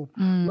can afford.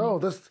 No,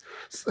 that's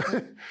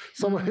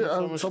somebody.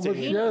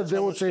 They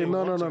would say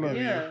no.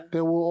 Yeah. They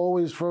will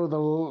always throw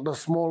the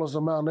smallest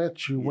amount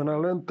at you. When I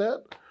learned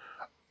that,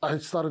 I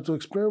started to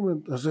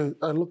experiment.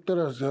 I looked at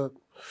it. I said,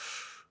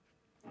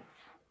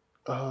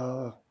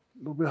 a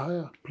little bit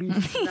higher,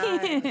 please.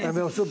 Nice. And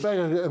they'll sit back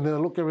and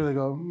they'll look at me and they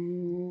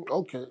go,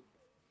 okay.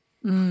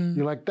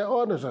 You like that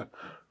one? I said,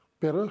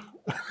 better.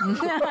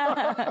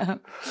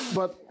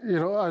 But,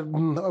 I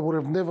would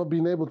have never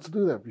been able to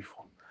do that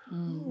before.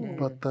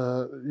 But,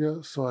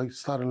 so I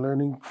started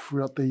learning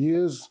throughout the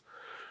years.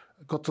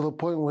 I got to the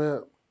point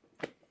where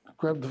I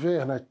grabbed the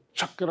veer and I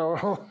chuck it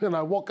around and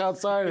I walk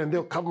outside and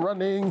they'll come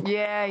running.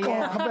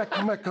 Yeah.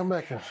 Come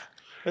back.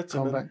 That's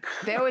Come back.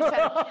 They always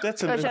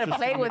try to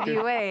play with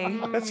you,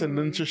 eh? That's an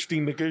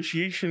interesting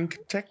negotiation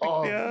tactic.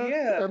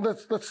 Yeah. And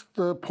that's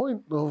the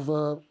point of,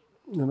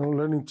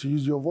 learning to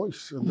use your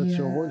voice. And that's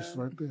your voice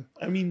right there.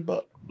 I mean,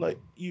 but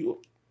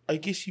I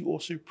guess you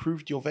also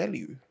proved your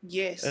value.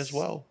 Yes. As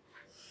well.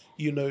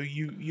 You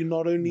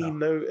not only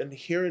know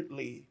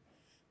inherently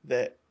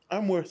that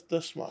I'm worth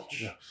this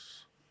much.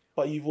 Yes.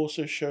 But you've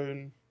also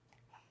shown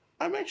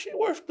I'm actually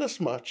worth this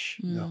much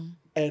Yeah.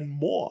 and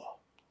more.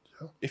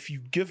 Yeah. If you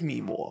give me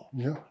more.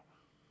 Yeah.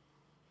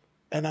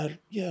 And I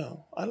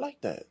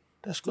like that.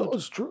 That's good. No,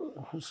 it's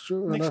true. It's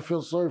true. And I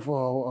feel sorry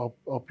for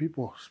our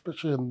people,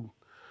 especially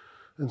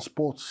in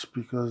sports,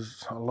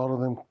 because a lot of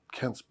them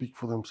can't speak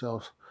for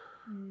themselves.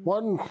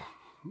 One,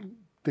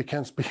 they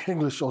can't speak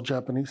English or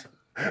Japanese.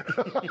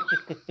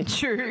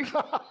 True.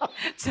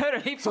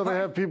 Totally. So they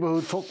have people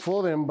who talk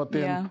for them, but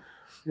then,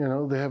 you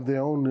know, they have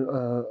their own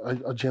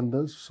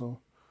agendas. So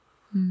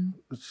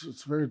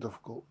it's very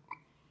difficult.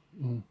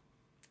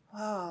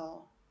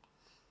 Wow.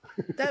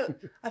 That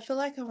I feel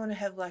like I want to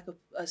have like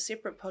a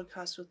separate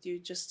podcast with you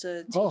just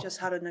to teach us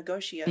how to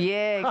negotiate.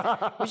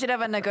 Yeah, we should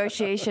have a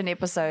negotiation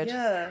episode.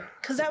 Yeah,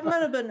 because that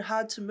might have been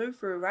hard to move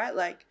through, right?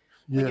 Like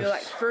when you're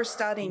like first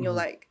starting, you're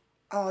like,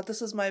 oh,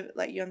 this is my,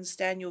 like, you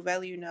understand your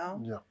value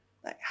now. Yeah.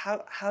 Like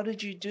how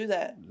did you do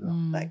that?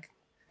 Like,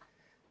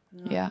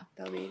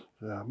 that'll be.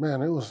 Yeah,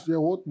 man, it was,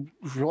 what,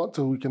 if you want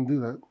to, we can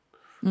do that.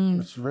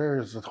 It's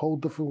a whole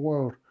different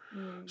world,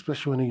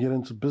 especially when you get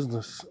into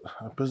business.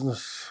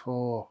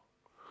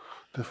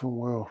 Different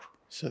world,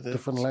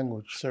 different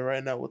language. So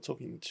right now we're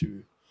talking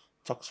to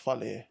Toks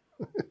Fale,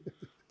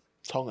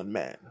 Tongan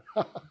man.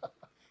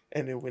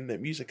 And then when the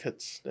music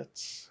hits,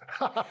 that's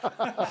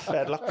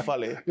bad luck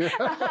Fale.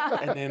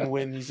 And then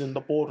when he's in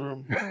the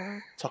boardroom,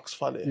 Toks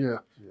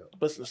Fale,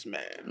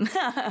 businessman.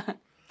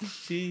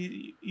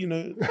 See, you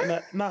know,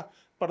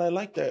 but I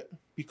like that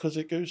because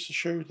it goes to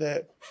show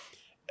that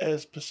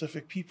as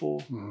Pacific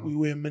people, we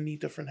wear many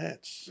different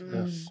hats.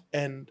 Yes.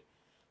 And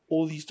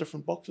all these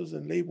different boxes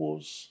and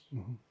labels,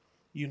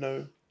 you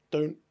know,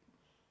 don't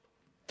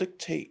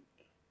dictate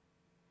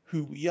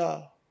who we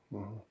are.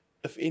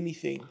 If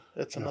anything,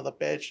 that's another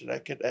badge that I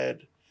could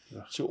add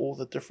to all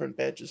the different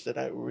badges that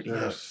I already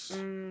have.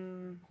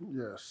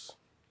 Yes.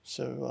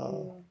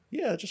 So,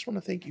 I just want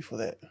to thank you for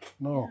that.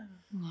 No.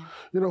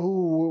 You know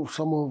who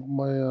some of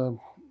my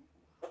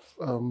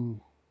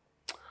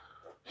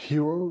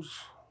heroes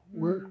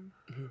were?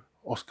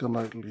 Oscar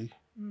Knightley.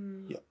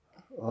 Yep.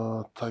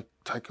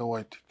 Taika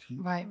Waititi.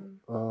 Right.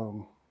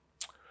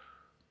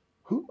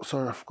 Who?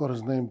 Sorry, I forgot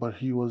his name, but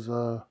he was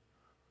the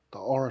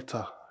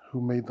orator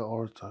who made the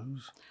orator.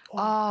 Who's?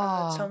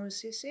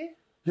 Tamusese?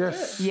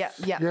 Yes. Yeah.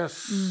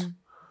 Yes.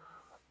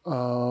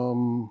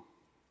 Litama.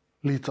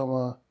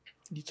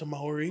 Lita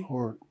Maori.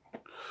 Or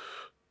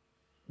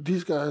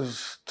these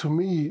guys, to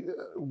me,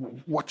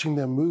 watching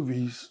their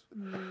movies,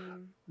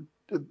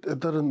 it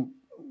didn't.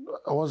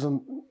 I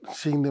wasn't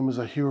seeing them as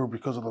a hero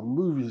because of the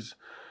movies.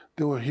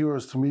 They were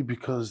heroes to me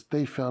because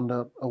they found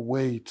out a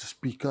way to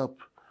speak up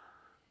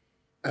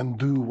and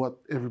do what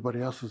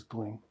everybody else is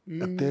doing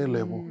at their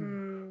level,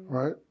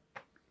 right?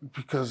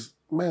 Because,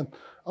 man,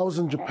 I was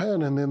in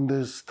Japan and then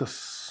there's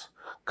this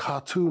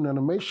cartoon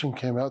animation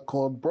came out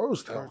called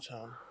Bros Town.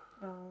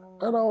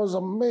 And I was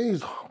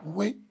amazed.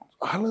 Wait,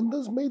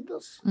 Islanders made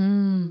this?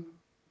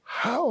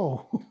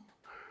 How?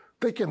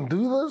 They can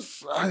do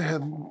this?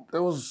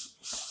 It was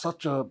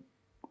such a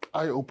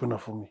eye-opener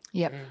for me.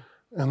 Yep.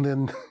 And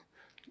then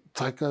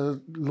Taika,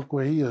 look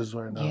where he is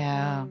right now.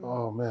 Yeah.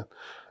 Oh, man.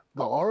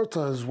 The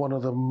Orator is one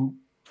of the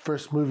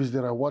first movies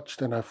that I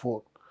watched, and I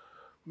thought,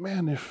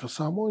 man, if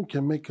someone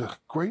can make a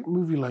great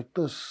movie like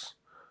this,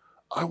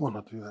 I want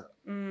to do that.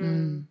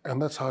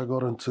 And that's how I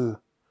got into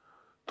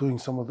doing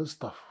some of this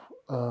stuff.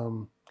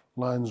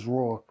 Lions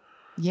Roar.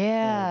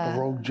 Yeah. The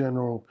Rogue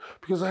General.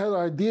 Because I had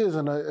ideas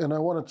and I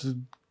wanted to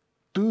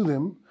do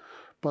them,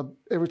 but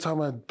every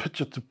time I'd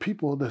pitch it to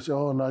people, they say,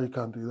 oh, no, you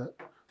can't do that.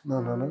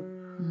 No.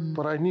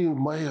 But I knew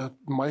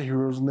my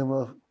heroes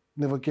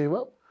never gave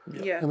up.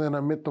 Yeah. And then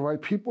I met the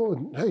right people,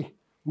 and hey,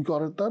 we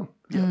got it done.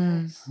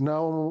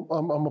 Now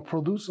I'm a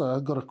producer. I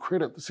got a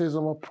credit that says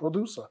I'm a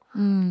producer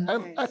and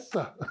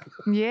actor.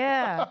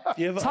 Yeah.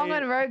 Do you have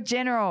Tongan Rogue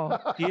General.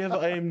 Do you have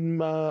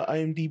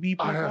IMDb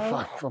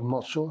profile? I'm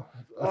not sure.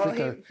 I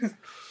think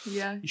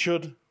Yeah. You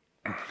should.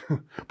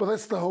 but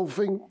that's the whole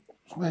thing.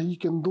 Man, you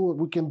can do it.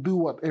 We can do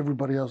what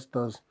everybody else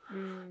does.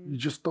 You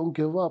just don't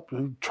give up.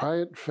 You try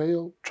it,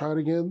 fail, try it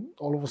again.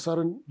 All of a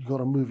sudden, you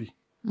got a movie.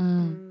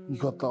 You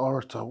got The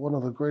Orator, one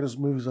of the greatest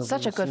movies I've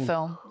Such a ever good seen.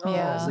 film. Oh,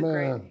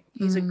 Yeah.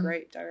 he's a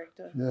great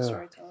director,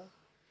 storyteller.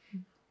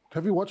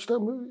 Have you watched that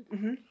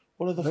movie?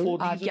 What are the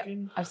 4Ds Yeah,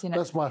 again? I've seen it.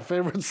 That's my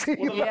favorite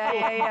scene.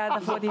 Yeah,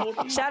 the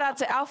 4D. Shout out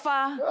to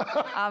Alpha.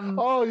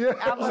 Oh, yeah.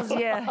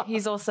 Alpha's,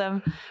 he's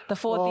awesome. The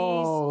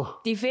 4Ds. Oh.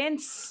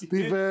 Defense.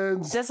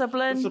 Defense.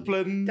 Discipline.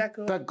 Discipline.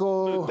 Taco.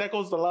 That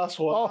the last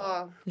one.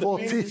 Oh,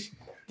 40.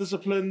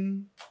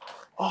 Discipline.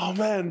 Oh,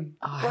 man.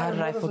 Oh, how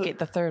did I forget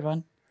the third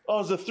one? Oh,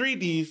 it's the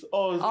 3Ds.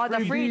 Oh, it's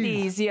the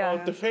 3Ds,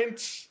 yeah.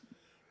 Defense.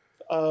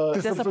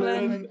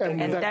 Discipline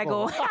and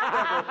Dago.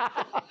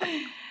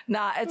 Dago.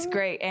 Nah, it's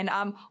great. And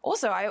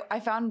also, I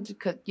found,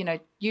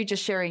 you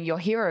just sharing your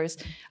heroes.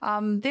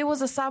 There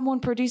was a Samoan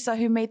producer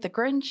who made The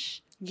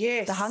Grinch.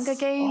 Yes. The Hunger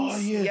Games. Oh,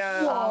 yes.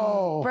 Yeah.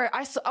 Wow. Bro,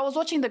 I was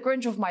watching The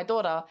Grinch with my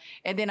daughter,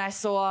 and then I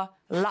saw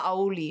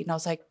La'auli, and I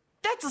was like,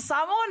 that's a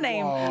Samoan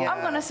name. Wow.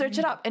 I'm gonna search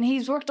it up. And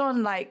he's worked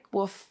on like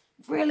with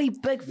really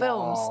big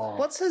films. Wow.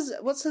 What's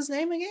his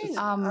name again?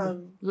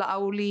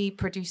 La'auli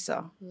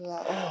producer.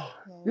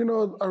 You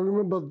know, I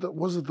remember,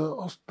 was it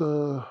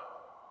the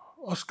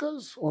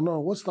Oscars? Or no,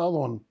 what's the other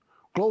one?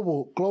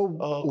 Globe.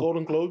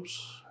 Golden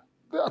Globes.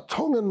 A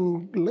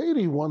Tongan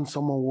lady won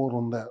some award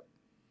on that.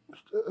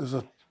 Is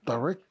a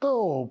director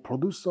or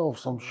producer of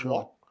some show.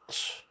 What?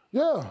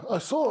 Yeah, I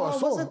saw.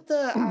 Was it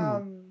the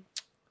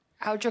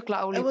Audric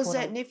La'auli. it was Porter.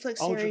 that Netflix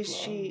Audric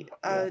series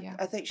La'auli,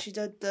 I think she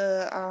did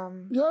the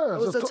Yeah, it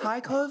was it's the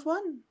Thai Cove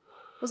one?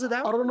 Was it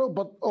that I one? don't know,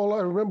 but all I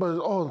remember is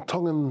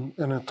Tongan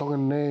and a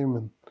Tongan name,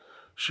 and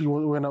she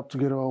went up to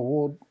get her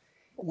award.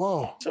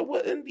 Wow. So we're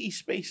in these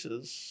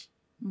spaces.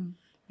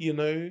 You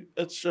know,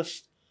 it's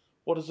just,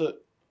 what is it?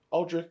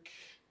 Audric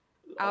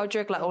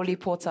La'auli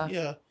Porter.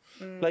 Yeah.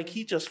 Like,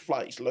 he just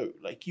flies low.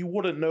 Like, you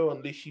wouldn't know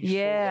unless you saw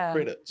the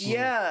credits.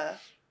 Yeah.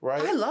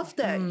 Right? I love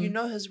that. You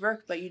know his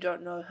work, but you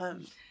don't know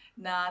him.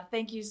 Nah,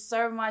 thank you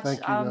so much, Thank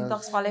you, guys.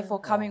 Toks Fale, for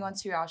coming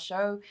onto our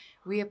show.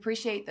 We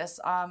appreciate this.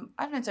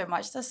 I've learned so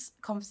much. This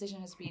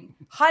conversation has been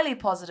highly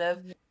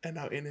positive. And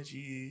our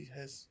energy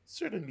has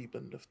certainly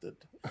been lifted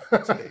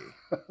today.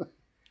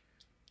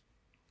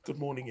 Good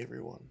morning,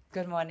 everyone.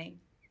 Good morning.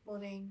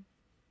 Morning.